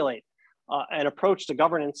formulate an approach to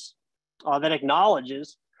governance that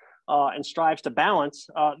acknowledges and strives to balance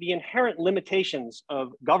the inherent limitations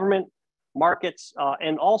of government, markets,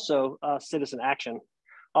 and also citizen action.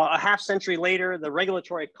 A half century later, the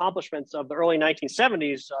regulatory accomplishments of the early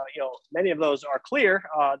 1970s, many of those are clear.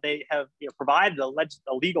 They have provided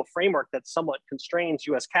a legal framework that somewhat constrains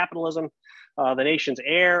US capitalism. The nation's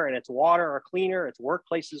air and its water are cleaner, its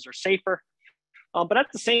workplaces are safer. But at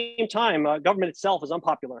the same time, government itself is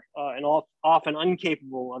unpopular and often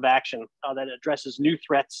incapable of action that addresses new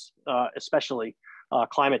threats, especially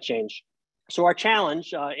climate change. So our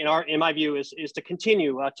challenge, in my view, is to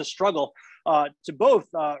continue to struggle to both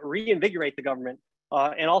reinvigorate the government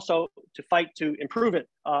and also to fight to improve it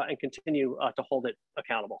and continue to hold it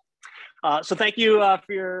accountable. So thank you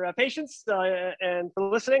for your patience and for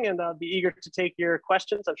listening, and I'll be eager to take your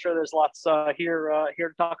questions. I'm sure there's lots here to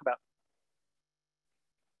talk about.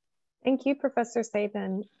 Thank you, Professor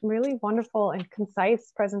Sabin. Really wonderful and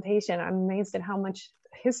concise presentation. I'm amazed at how much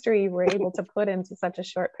history you were able to put into such a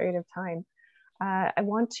short period of time. I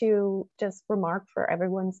want to just remark for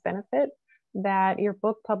everyone's benefit that your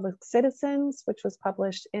book, Public Citizens, which was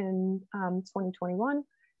published in 2021,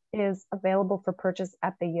 is available for purchase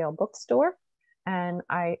at the Yale bookstore. And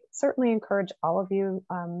I certainly encourage all of you,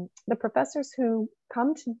 the professors who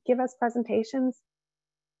come to give us presentations,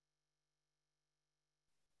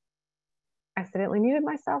 accidentally muted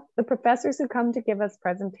myself. The professors who come to give us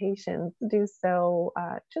presentations do so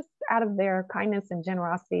just out of their kindness and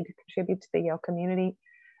generosity to contribute to the Yale community.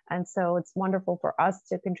 And so it's wonderful for us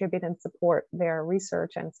to contribute and support their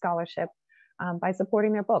research and scholarship by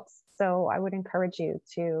supporting their books. So I would encourage you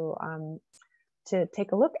to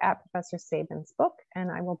take a look at Professor Sabin's book,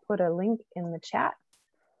 and I will put a link in the chat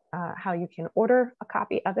how you can order a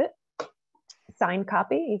copy of it. signed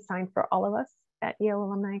copy. He signed for all of us at Yale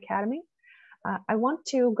Alumni Academy. I want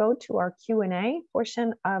to go to our Q&A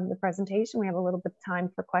portion of the presentation. We have a little bit of time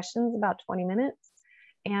for questions, about 20 minutes.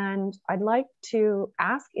 And I'd like to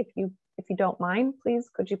ask, if you don't mind, please,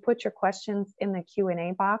 could you put your questions in the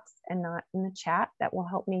Q&A box and not in the chat? That will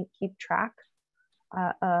help me keep track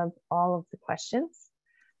of all of the questions.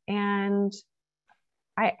 And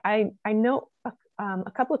I know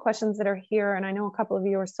a couple of questions that are here, and I know a couple of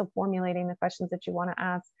you are still formulating the questions that you want to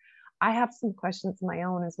ask. I have some questions of my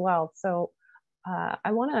own as well. So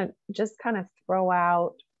I want to just kind of throw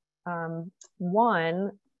out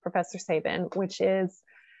one, Professor Sabin, which is,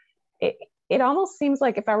 it almost seems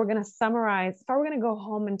like if I were going to summarize, if I were going to go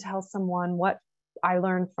home and tell someone what I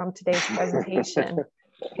learned from today's presentation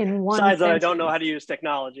in one Besides that, I sentence, don't know how to use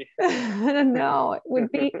technology. No, it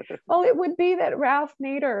would be, well, it would be that Ralph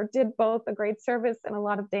Nader did both a great service and a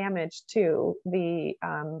lot of damage to the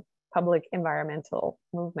public environmental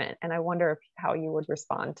movement. And I wonder how you would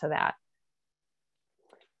respond to that.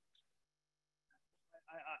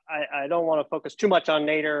 I don't want to focus too much on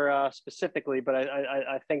Nader specifically, but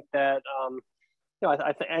I think that you know,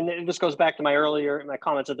 and this goes back to my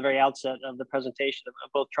comments at the very outset of the presentation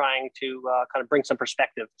of both trying to kind of bring some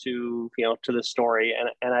perspective to to this story,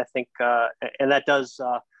 and I think and that does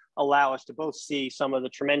allow us to both see some of the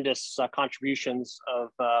tremendous contributions of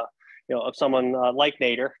of someone like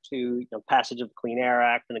Nader to passage of the Clean Air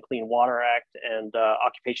Act and the Clean Water Act and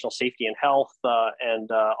occupational safety and health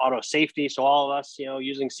and auto safety. So all of us,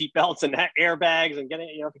 using seatbelts and airbags and getting,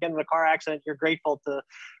 if you get in a car accident, you're grateful to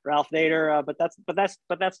Ralph Nader.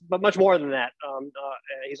 But much more than that.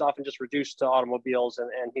 He's often just reduced to automobiles,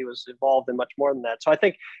 and he was involved in much more than that. So I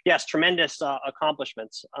think, yes, tremendous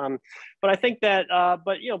accomplishments. But I think that,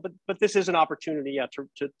 but this is an opportunity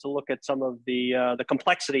to look at some of the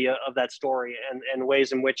complexity of that story and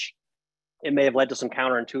ways in which it may have led to some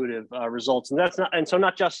counterintuitive results. And that's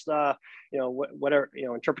not just whatever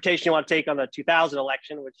interpretation you want to take on the 2000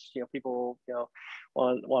 election, which people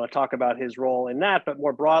want to talk about his role in that, but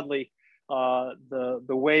more broadly the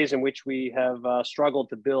ways in which we have struggled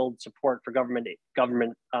to build support for government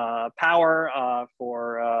power,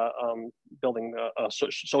 for building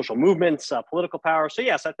social movements, political power. So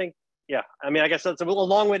yes, I think, yeah, I mean, I guess that's a little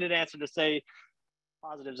long-winded answer to say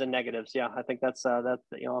positives and negatives. Yeah, I think that's I'm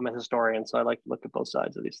a historian, so I like to look at both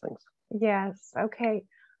sides of these things. Yes. Okay.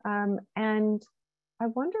 And I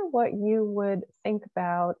wonder what you would think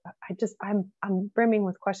about. I'm brimming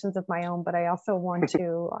with questions of my own, but I also want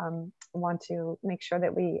to make sure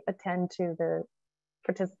that we attend to the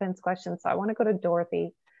participants' questions. So I want to go to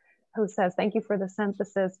Dorothy, who says, "Thank you for the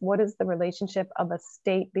synthesis. What is the relationship of a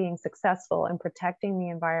state being successful in protecting the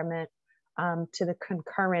environment to the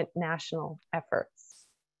concurrent national efforts?"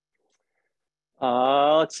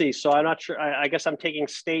 Let's see. So I'm not sure. I guess I'm taking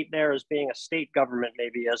state there as being a state government,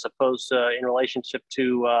 maybe, as opposed to in relationship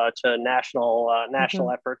to national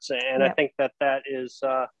efforts. And yep. I think that is,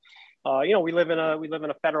 we live in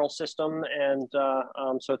a federal system, and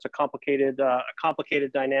so it's a complicated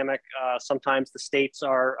dynamic. Sometimes the states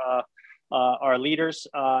are leaders,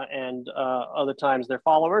 and other times they're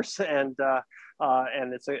followers, and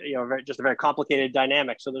it's just a very complicated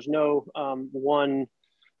dynamic. So there's no one.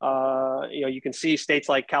 You can see states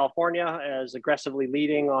like California as aggressively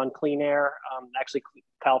leading on clean air. Actually,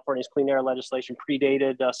 California's clean air legislation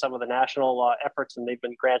predated some of the national efforts, and they've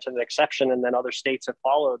been granted an exception. And then other states have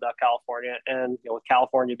followed California. And with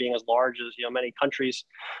California being as large as many countries,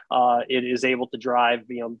 it is able to drive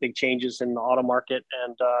big changes in the auto market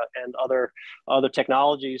and other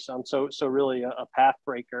technologies. So really a path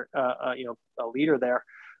breaker, a leader there.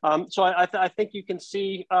 So I think you can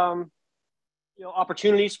see.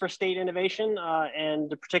 Opportunities for state innovation, and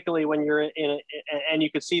particularly when you're and you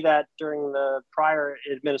could see that during the prior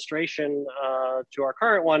administration to our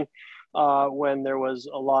current one, when there was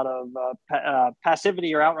a lot of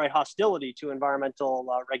passivity or outright hostility to environmental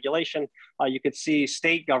regulation. You could see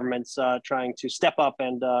state governments trying to step up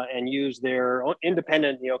and use their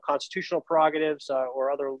independent, constitutional prerogatives or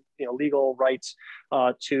other, legal rights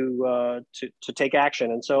to take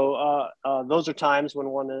action. And so those are times when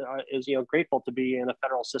one is, grateful to be in a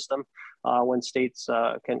federal system when states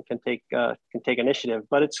can take initiative.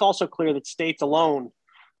 But it's also clear that states alone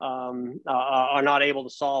are not able to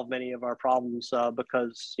solve many of our problems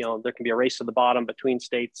because there can be a race to the bottom between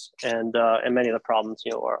states, and many of the problems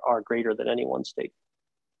are greater than any one state.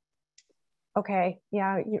 Okay,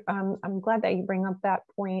 yeah, I'm glad that you bring up that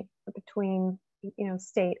point between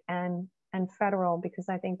state and federal, because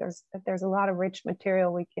I think there's a lot of rich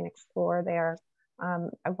material we can explore there.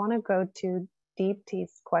 I want to go to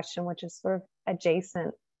Deepti's question, which is sort of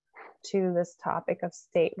adjacent to this topic of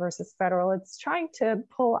state versus federal. It's trying to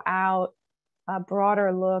pull out a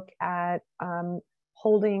broader look at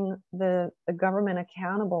holding the government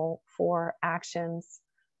accountable for actions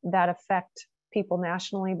that affect people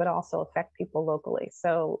nationally, but also affect people locally.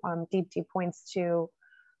 So Deepti points to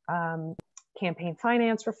campaign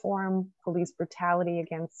finance reform, police brutality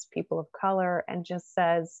against people of color, and just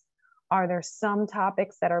says, are there some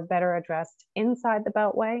topics that are better addressed inside the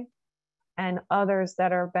Beltway and others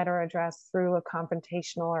that are better addressed through a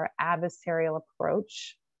confrontational or adversarial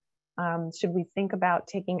approach? Should we think about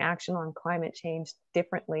taking action on climate change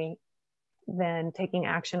differently than taking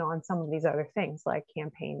action on some of these other things like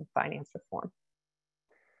campaign finance reform?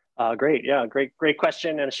 Great, yeah, great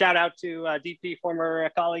question, and a shout out to DP, former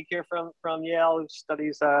colleague here from Yale, who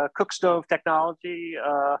studies cook stove technology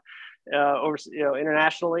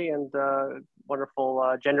internationally, and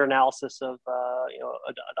wonderful gender analysis of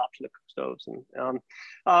adoption of cook stoves. And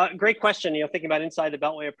great question. Thinking about inside the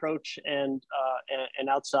Beltway approach and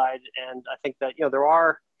outside, and I think that there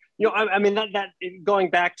are. I mean, that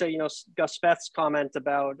going back to, Gus Speth's comment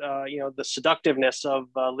about, the seductiveness of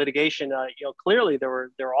litigation, clearly there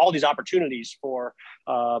were all these opportunities for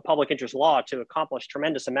public interest law to accomplish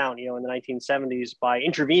tremendous amount, in the 1970s by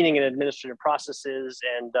intervening in administrative processes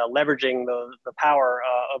and leveraging the power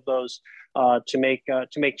of those to make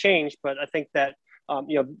change. But I think that,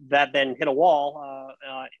 that then hit a wall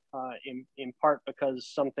in part because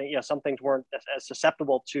some things weren't as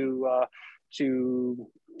susceptible to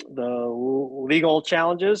the legal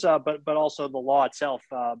challenges, but also the law itself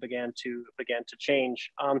began to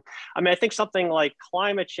change. I mean, I think something like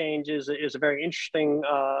climate change is a very interesting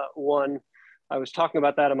one. I was talking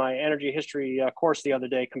about that in my energy history course the other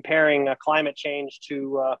day, comparing climate change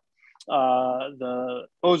to the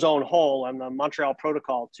ozone hole and the Montreal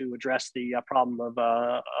Protocol to address the problem of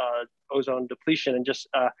ozone depletion. And just,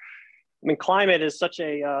 I mean, climate is such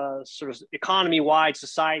a sort of economy-wide,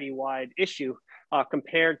 society-wide issue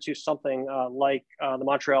compared to something like the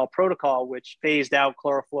Montreal Protocol, which phased out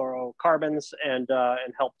chlorofluorocarbons and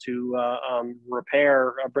helped to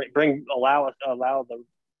repair, allow the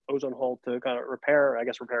ozone hole to kind of repair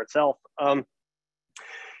itself.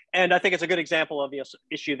 And I think it's a good example of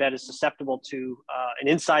issue that is susceptible to an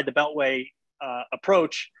inside the Beltway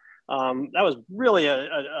approach. That was really a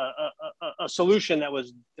solution that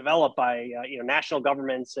was developed by national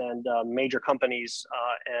governments and major companies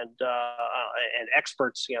and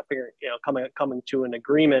experts, coming to an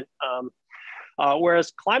agreement.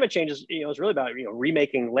 Whereas climate change is really about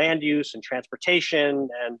remaking land use and transportation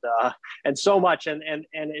and so much, and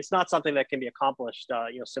it's not something that can be accomplished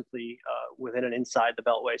simply within an inside the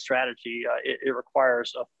Beltway strategy. It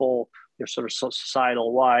requires a full sort of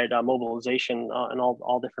societal wide mobilization on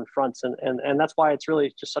all different fronts, and that's why it's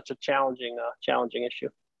really just such a challenging issue.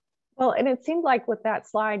 Well, and it seemed like with that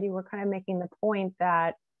slide you were kind of making the point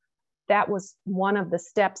that that was one of the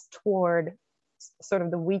steps toward sort of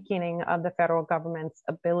the weakening of the federal government's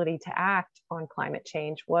ability to act on climate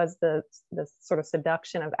change was the sort of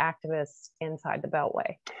seduction of activists inside the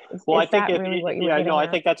Beltway. Well, I think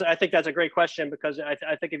I think that's a great question, because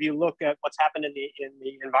I think if you look at what's happened in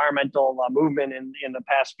the environmental movement in the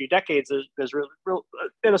past few decades, there's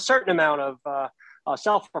been a certain amount of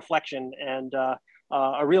self-reflection and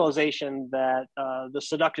a realization that the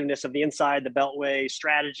seductiveness of the inside the Beltway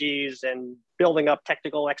strategies and building up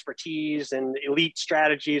technical expertise and elite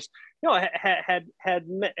strategies, had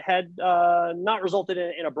not resulted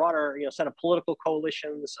in a broader set of political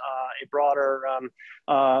coalitions, a broader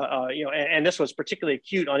and this was particularly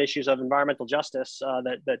acute on issues of environmental justice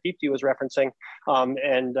that Deepti was referencing,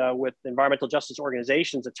 and with environmental justice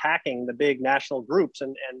organizations attacking the big national groups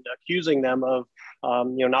and accusing them of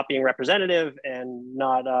not being representative and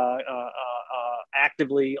not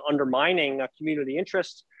actively undermining community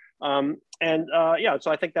interests. So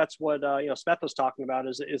I think that's what Speth was talking about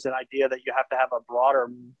is an idea that you have to have a broader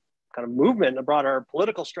kind of movement, a broader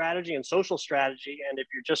political strategy and social strategy. And if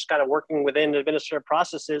you're just kind of working within administrative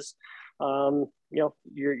processes, you're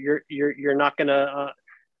not going to.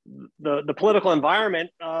 The political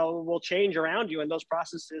environment will change around you, and those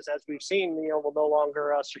processes, as we've seen, will no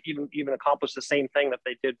longer even accomplish the same thing that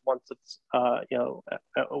they did once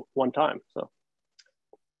at one time. So.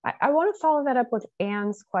 I want to follow that up with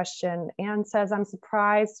Anne's question. Anne says, I'm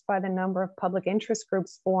surprised by the number of public interest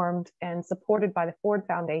groups formed and supported by the Ford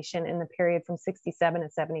Foundation in the period from 67 to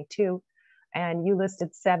 72. And you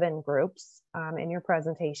listed 7 groups in your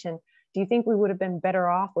presentation. Do you think we would have been better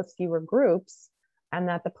off with fewer groups, and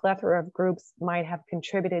that the plethora of groups might have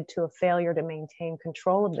contributed to a failure to maintain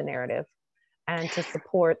control of the narrative and to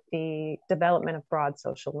support the development of broad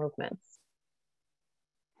social movements?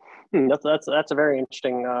 That's a very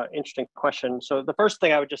interesting question. So the first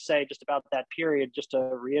thing I would just say just about that period, just to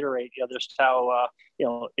reiterate, just how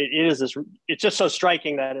it's just so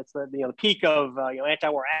striking that it's the peak of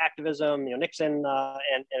anti-war activism. Nixon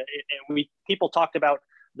and people talked about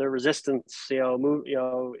the resistance,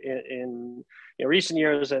 in recent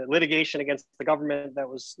years, litigation against the government that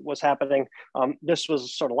was happening. This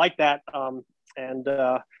was sort of like that. And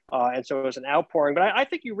so it was an outpouring. But I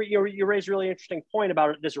think you raised a really interesting point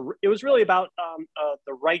about this. It was really about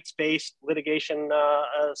the rights-based litigation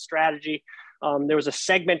strategy. There was a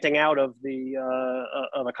segmenting out of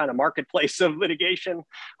a kind of marketplace of litigation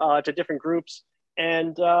to different groups,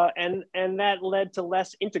 and that led to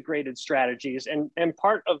less integrated strategies. And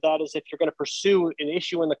part of that is if you're going to pursue an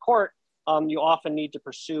issue in the court, you often need to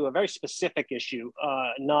pursue a very specific issue,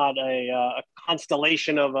 not a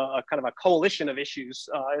constellation of a kind of a coalition of issues.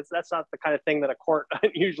 That's not the kind of thing that a court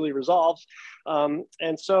usually resolves.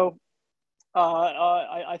 And so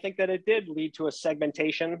I think that it did lead to a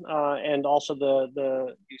segmentation, and also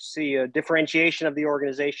you see a differentiation of the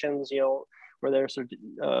organizations, where they're sort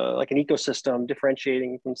of like an ecosystem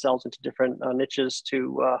differentiating themselves into different niches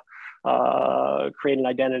to create an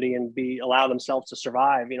identity and allow themselves to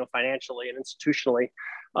survive, financially and institutionally.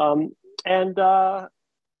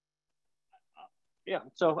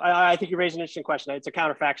 So I think you raised an interesting question. It's a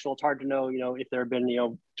counterfactual. It's hard to know, if there have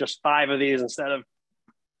been, just 5 of these instead of,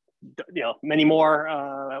 many more,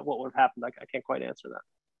 what would have happened. I can't quite answer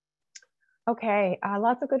that. Okay,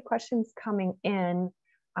 lots of good questions coming in.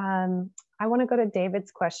 I want to go to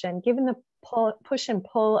David's question. Given the push and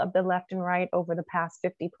pull of the left and right over the past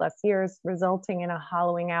 50 plus years, resulting in a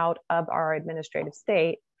hollowing out of our administrative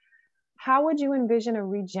state, how would you envision a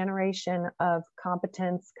regeneration of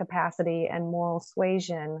competence, capacity, and moral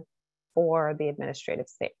suasion for the administrative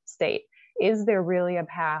state? Is there really a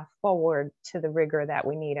path forward to the rigor that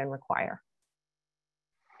we need and require?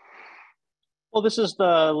 Well, this is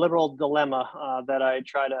the liberal dilemma that I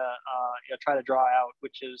try to draw out,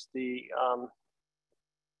 which is the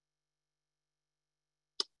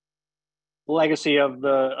legacy of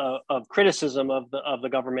criticism of the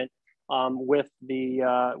government, with the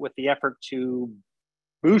effort to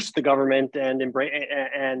boost the government and embrace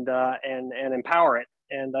and empower it.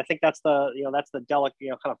 And I think that's the delicate,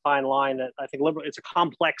 kind of fine line that I think it's a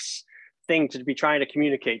complex thing to be trying to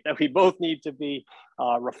communicate, that we both need to be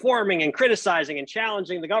reforming and criticizing and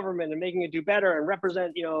challenging the government and making it do better and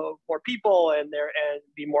represent more people and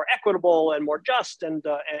be more equitable and more just and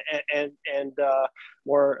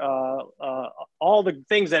more all the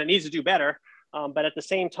things that it needs to do better, but at the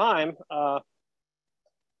same time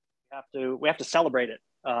we have to celebrate it,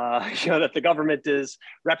 that the government is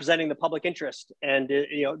representing the public interest, and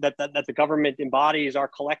that the government embodies our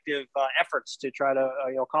collective efforts to try to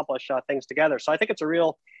accomplish things together. So I think it's a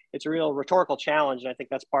real rhetorical challenge, and I think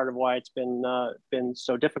that's part of why it's been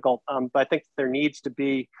so difficult. But I think there needs to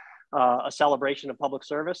be a celebration of public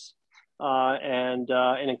service, and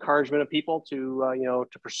an encouragement of people to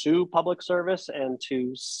pursue public service and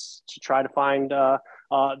to try to find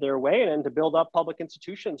their way and to build up public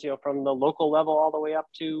institutions, from the local level all the way up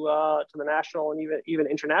to the national and even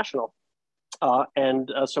international.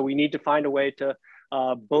 So we need to find a way to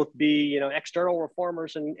both be external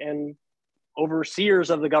reformers and overseers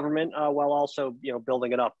of the government, while also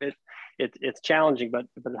building it up. It's challenging, but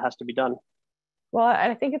it has to be done. Well,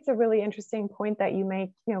 I think it's a really interesting point that you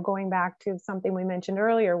make, going back to something we mentioned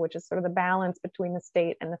earlier, which is sort of the balance between the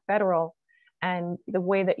state and the federal, and the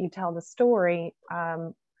way that you tell the story.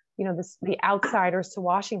 The outsiders to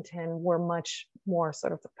Washington were much more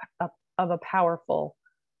sort of a powerful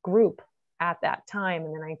group at that time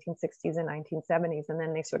in the 1960s and 1970s, and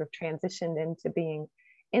then they sort of transitioned into being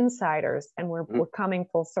insiders, and we're coming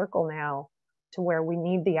full circle now to where we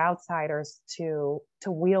need the outsiders to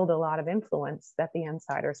wield a lot of influence that the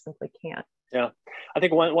insiders simply can't. Yeah, I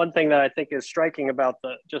think one thing that I think is striking about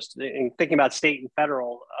just in thinking about state and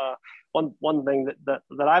federal, one thing that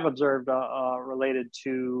I've observed related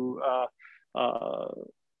to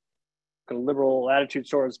liberal attitudes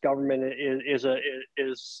towards government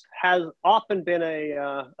has often been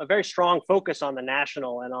a very strong focus on the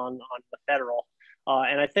national and on the federal.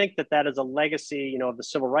 And I think that is a legacy, of the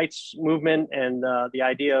civil rights movement and the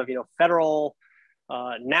idea of, federal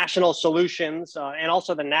national solutions, and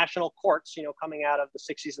also the national courts, coming out of the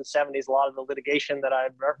 60s and 70s. A lot of the litigation that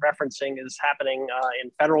I'm referencing is happening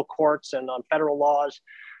in federal courts and on federal laws.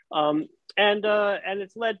 And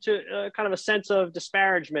it's led to kind of a sense of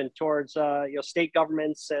disparagement towards state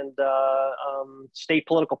governments and state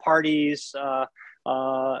political parties,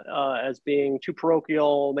 as being too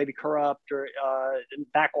parochial, maybe corrupt or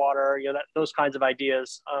backwater, those kinds of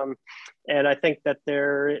ideas. And I think that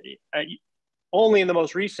they're only in the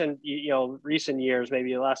most recent years,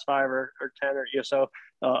 maybe the last 5 or 10 or so,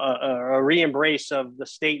 a re-embrace of the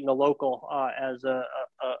state and the local as a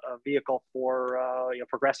vehicle for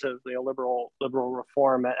progressive, liberal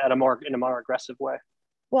reform in a more aggressive way.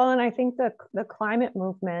 Well, and I think the climate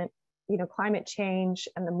movement, climate change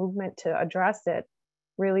and the movement to address it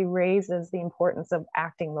really raises the importance of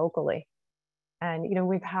acting locally. And,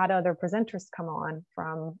 we've had other presenters come on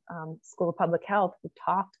from School of Public Health who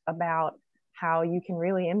talked about how you can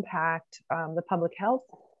really impact the public health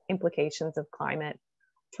implications of climate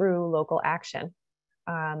through local action.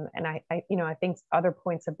 And I think other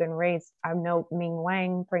points have been raised. I know Ming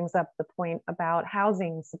Wang brings up the point about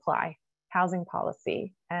housing supply, housing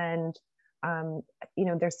policy. And,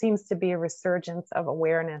 there seems to be a resurgence of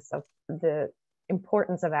awareness of the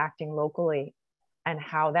importance of acting locally and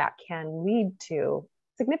how that can lead to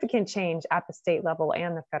significant change at the state level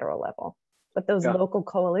and the federal level. But those local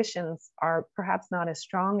coalitions are perhaps not as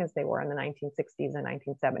strong as they were in the 1960s and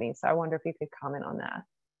 1970s. So I wonder if you could comment on that.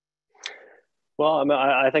 Well,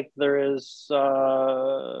 I think there is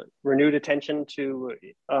renewed attention to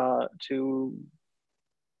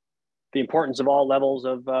the importance of all levels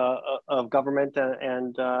of government,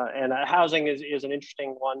 and housing is an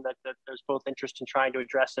interesting one that there's both interest in trying to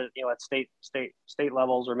address it, at state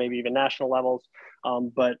levels or maybe even national levels,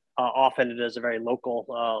 but often it is a very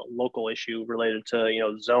local issue related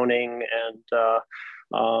to zoning and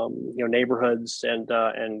neighborhoods and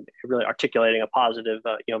really articulating a positive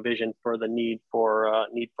vision for the need for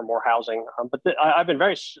more housing. But I've been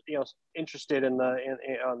very interested in the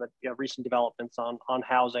recent developments on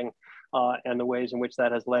housing and the ways in which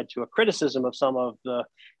that has led to a criticism of some of the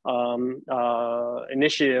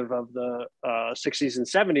initiative of the 60s and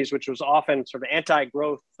 70s, which was often sort of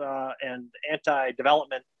anti-growth and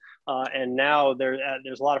anti-development. And now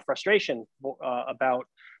there's a lot of frustration about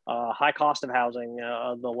high cost of housing,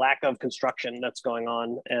 the lack of construction that's going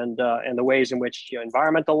on, and the ways in which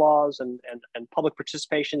environmental laws and public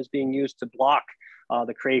participation is being used to block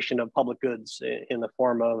the creation of public goods in the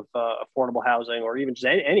form of affordable housing or even just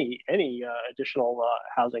any additional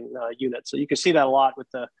housing units. So you can see that a lot with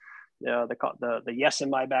the Yes in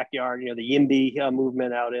My Backyard, the YIMBY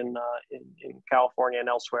movement out in California and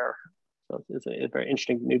elsewhere. So it's a very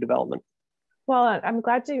interesting new development. Well, I'm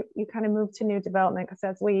glad you kind of moved to new development, because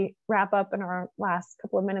as we wrap up in our last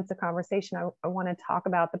couple of minutes of conversation, I want to talk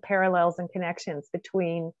about the parallels and connections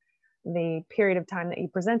between the period of time that you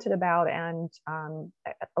presented about, and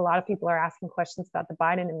a lot of people are asking questions about the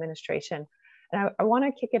Biden administration. And I want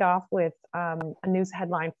to kick it off with a news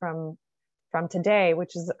headline from today,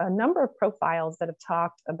 which is a number of profiles that have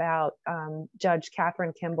talked about Judge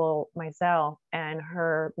Catherine Kimball Mizell and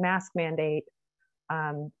her mask mandate,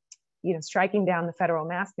 striking down the federal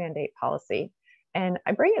mask mandate policy. And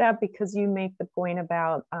I bring it up because you make the point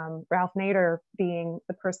about Ralph Nader being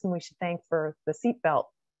the person we should thank for the seatbelt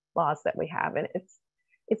laws that we have. And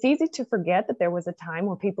it's easy to forget that there was a time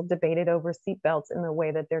when people debated over seatbelts in the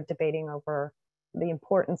way that they're debating over the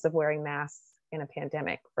importance of wearing masks in a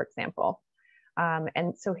pandemic, for example.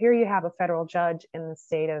 And so here you have a federal judge in the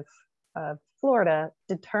state of Florida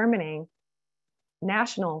determining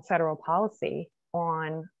national federal policy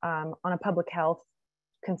on a public health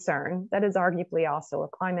concern that is arguably also a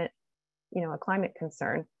climate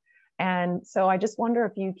concern. And so I just wonder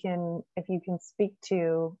if you can speak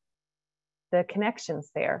to the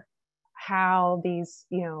connections there, how these,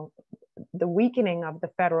 the weakening of the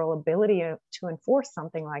federal ability to enforce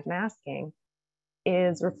something like masking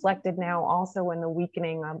is reflected now also in the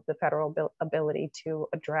weakening of the federal ability to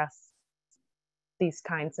address these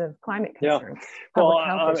kinds of climate concerns. Yeah.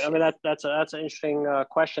 Well, that's an interesting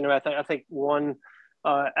question. I think one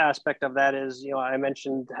aspect of that is, I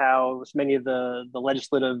mentioned how many of the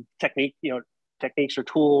legislative techniques or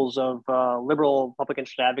tools of liberal public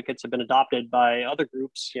interest advocates have been adopted by other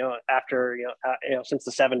groups, after since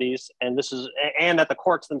the 70s, and that the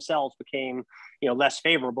courts themselves became less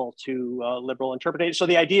favorable to liberal interpretation. So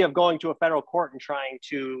the idea of going to a federal court and trying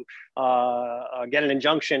to get an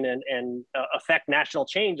injunction and affect national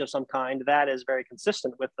change of some kind, that is very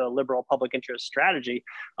consistent with the liberal public interest strategy.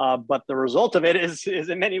 But the result of it is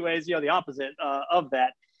in many ways the opposite of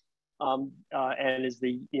that. And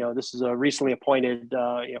this is a recently appointed,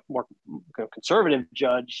 more conservative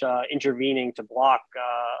judge intervening to block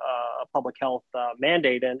a public health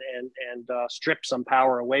mandate and strip some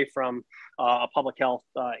power away from a public health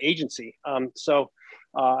agency. So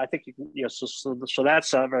I think so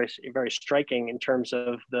that's very, very striking in terms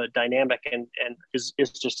of the dynamic, and is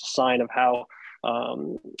just a sign of how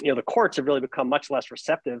the courts have really become much less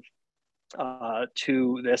receptive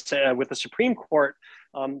to this, with the Supreme Court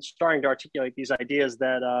starting to articulate these ideas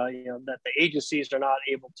that that the agencies are not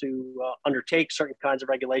able to undertake certain kinds of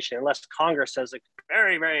regulation unless Congress has a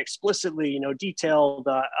very, very explicitly detailed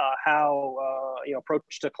how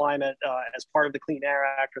approach to climate as part of the Clean Air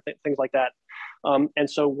Act or things like that. And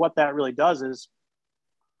so what that really does is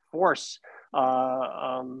force,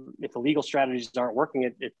 if the legal strategies aren't working,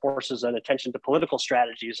 it forces an attention to political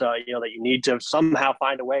strategies, that you need to somehow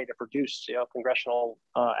find a way to produce, congressional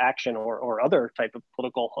action or other type of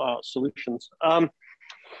political solutions.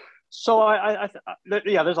 So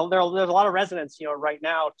there's a lot of resonance, right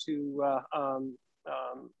now to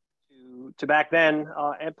back then,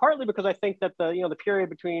 and partly because I think that the period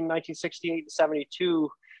between 1968 and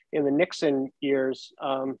 72 in the Nixon years,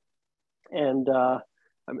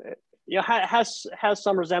 has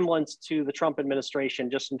some resemblance to the Trump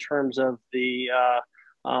administration, just in terms of the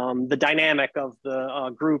dynamic of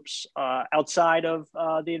the groups outside of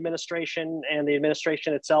the administration and the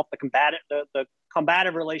administration itself, the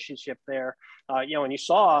combative relationship there. And you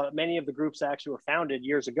saw many of the groups that actually were founded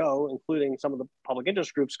years ago, including some of the public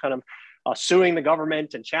interest groups, kind of suing the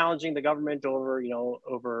government and challenging the government over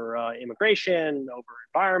immigration, over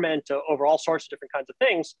environment, over all sorts of different kinds of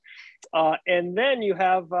things. And then you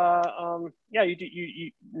have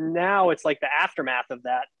now it's like the aftermath of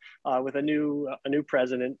that, with a new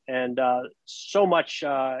president, and so much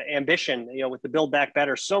ambition, with the Build Back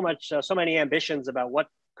Better, so many ambitions about what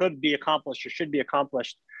could be accomplished or should be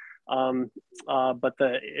accomplished. But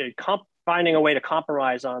finding a way to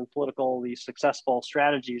compromise on politically successful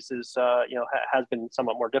strategies is, has been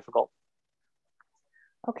somewhat more difficult.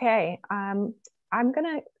 Okay, I'm going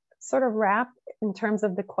to sort of wrap in terms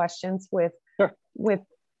of the questions with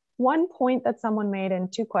one point that someone made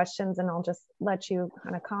and two questions, and I'll just let you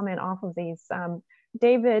kind of comment off of these.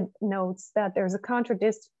 David notes that there's a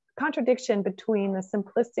contradiction between the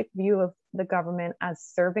simplistic view of the government as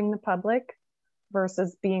serving the public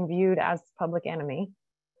versus being viewed as the public enemy.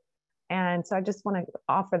 And so I just want to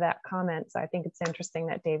offer that comment. So I think it's interesting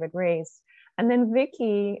that David raised. And then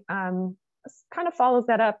Vicky kind of follows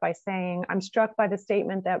that up by saying, I'm struck by the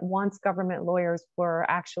statement that once government lawyers were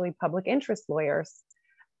actually public interest lawyers,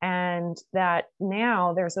 and that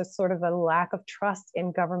now there's a sort of a lack of trust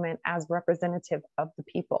in government as representative of the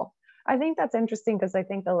people. I think that's interesting because I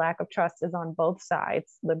think the lack of trust is on both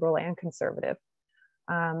sides, liberal and conservative.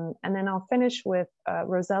 And then I'll finish with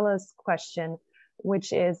Rosella's question,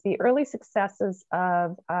 which is the early successes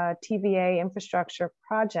of TVA infrastructure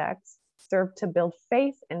projects serve to build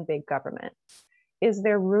faith in big government. Is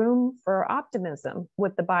there room for optimism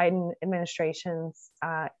with the Biden administration's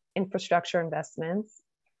infrastructure investments?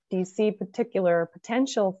 Do you see particular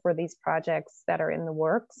potential for these projects that are in the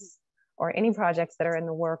works, or any projects that are in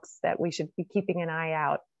the works that we should be keeping an eye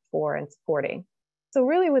out for and supporting? So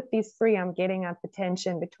really with these three, I'm getting at the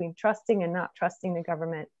tension between trusting and not trusting the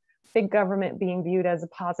government, big government being viewed as a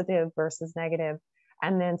positive versus negative,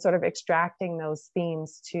 and then sort of extracting those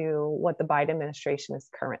themes to what the Biden administration is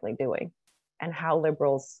currently doing and how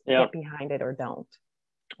liberals get behind it or don't.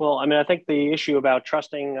 Well, I mean, I think the issue about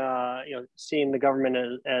trusting, seeing the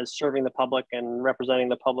government as serving the public and representing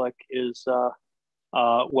the public is,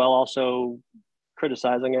 while also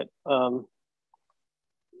criticizing it.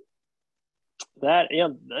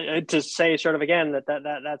 To say sort of again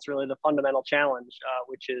that's really the fundamental challenge,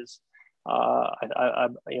 which is, I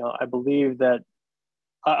believe that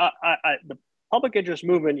the public interest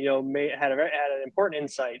movement, had an important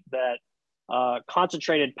insight that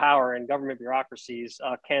concentrated power in government bureaucracies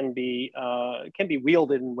can be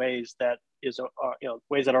wielded in ways that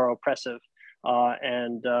are oppressive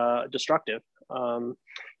and destructive.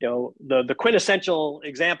 The quintessential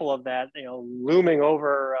example of that, looming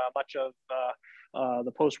over much of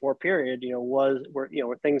the post-war period,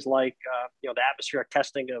 were things like the atmospheric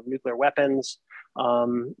testing of nuclear weapons,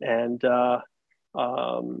 and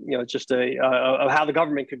just of how the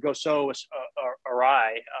government could go so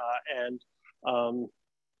awry, and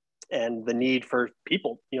the need for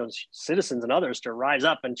people, citizens and others, to rise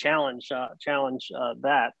up and challenge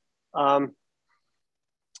that.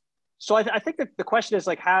 So I think that the question is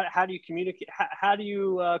like, how do you communicate? How do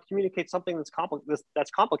you communicate something that's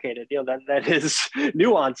complicated? That is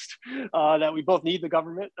nuanced. That we both need the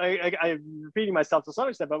government. I'm repeating myself to some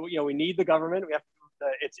extent, but we need the government. We have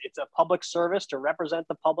it's a public service to represent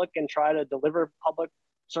the public and try to deliver public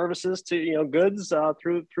services to goods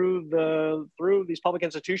through these public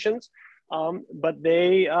institutions. But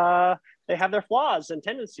they they have their flaws and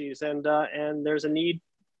tendencies, and there's a need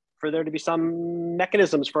for there to be some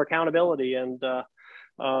mechanisms for accountability, and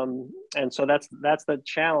so that's the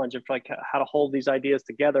challenge of like how to hold these ideas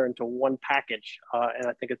together into one package, and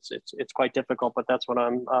I think it's quite difficult, but that's what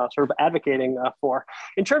I'm sort of advocating for.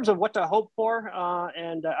 In terms of what to hope for,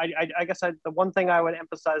 I guess the one thing I would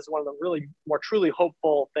emphasize, one of the really more truly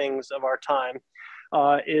hopeful things of our time,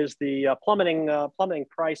 is the plummeting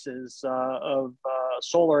prices of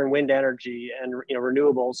solar and wind energy and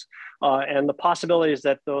renewables, and the possibilities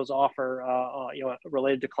that those offer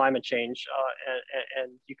related to climate change, and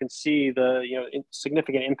you can see the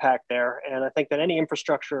significant impact there. And I think that any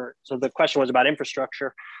infrastructure, so the question was about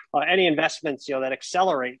infrastructure, any investments that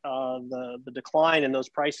accelerate the decline in those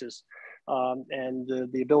prices, and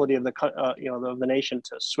the ability of the nation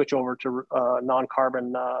to switch over to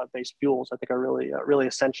non-carbon based fuels, I think are really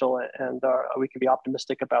essential, and we can be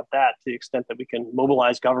optimistic about that to the extent that we can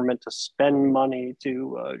mobilize government to spend money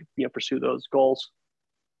to pursue those goals.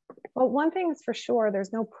 Well, one thing is for sure,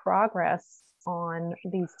 there's no progress on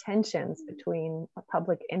these tensions between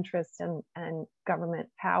public interest and government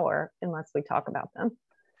power unless we talk about them.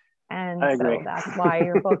 And so that's why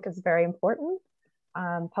your book is very important.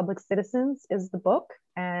 Public Citizens is the book,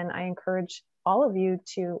 and I encourage all of you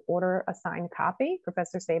to order a signed copy.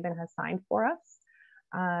 Professor Sabin has signed for us.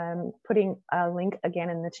 Putting a link again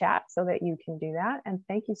in the chat so that you can do that. And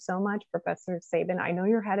thank you so much, Professor Sabin. I know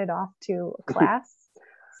you're headed off to a class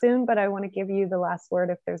soon, but I want to give you the last word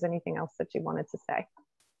if there's anything else that you wanted to say.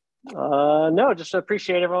 No, just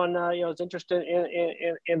appreciate everyone is interested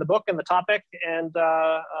in the book and the topic, and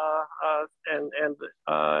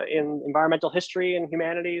in environmental history and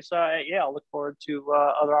humanities at Yale. Look forward to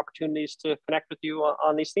other opportunities to connect with you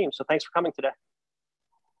on these themes. So thanks for coming today.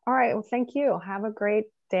 All right, well, thank you. Have a great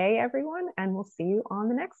day, everyone, and we'll see you on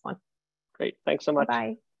the next one. Great, thanks so much.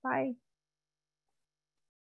 Bye. Bye.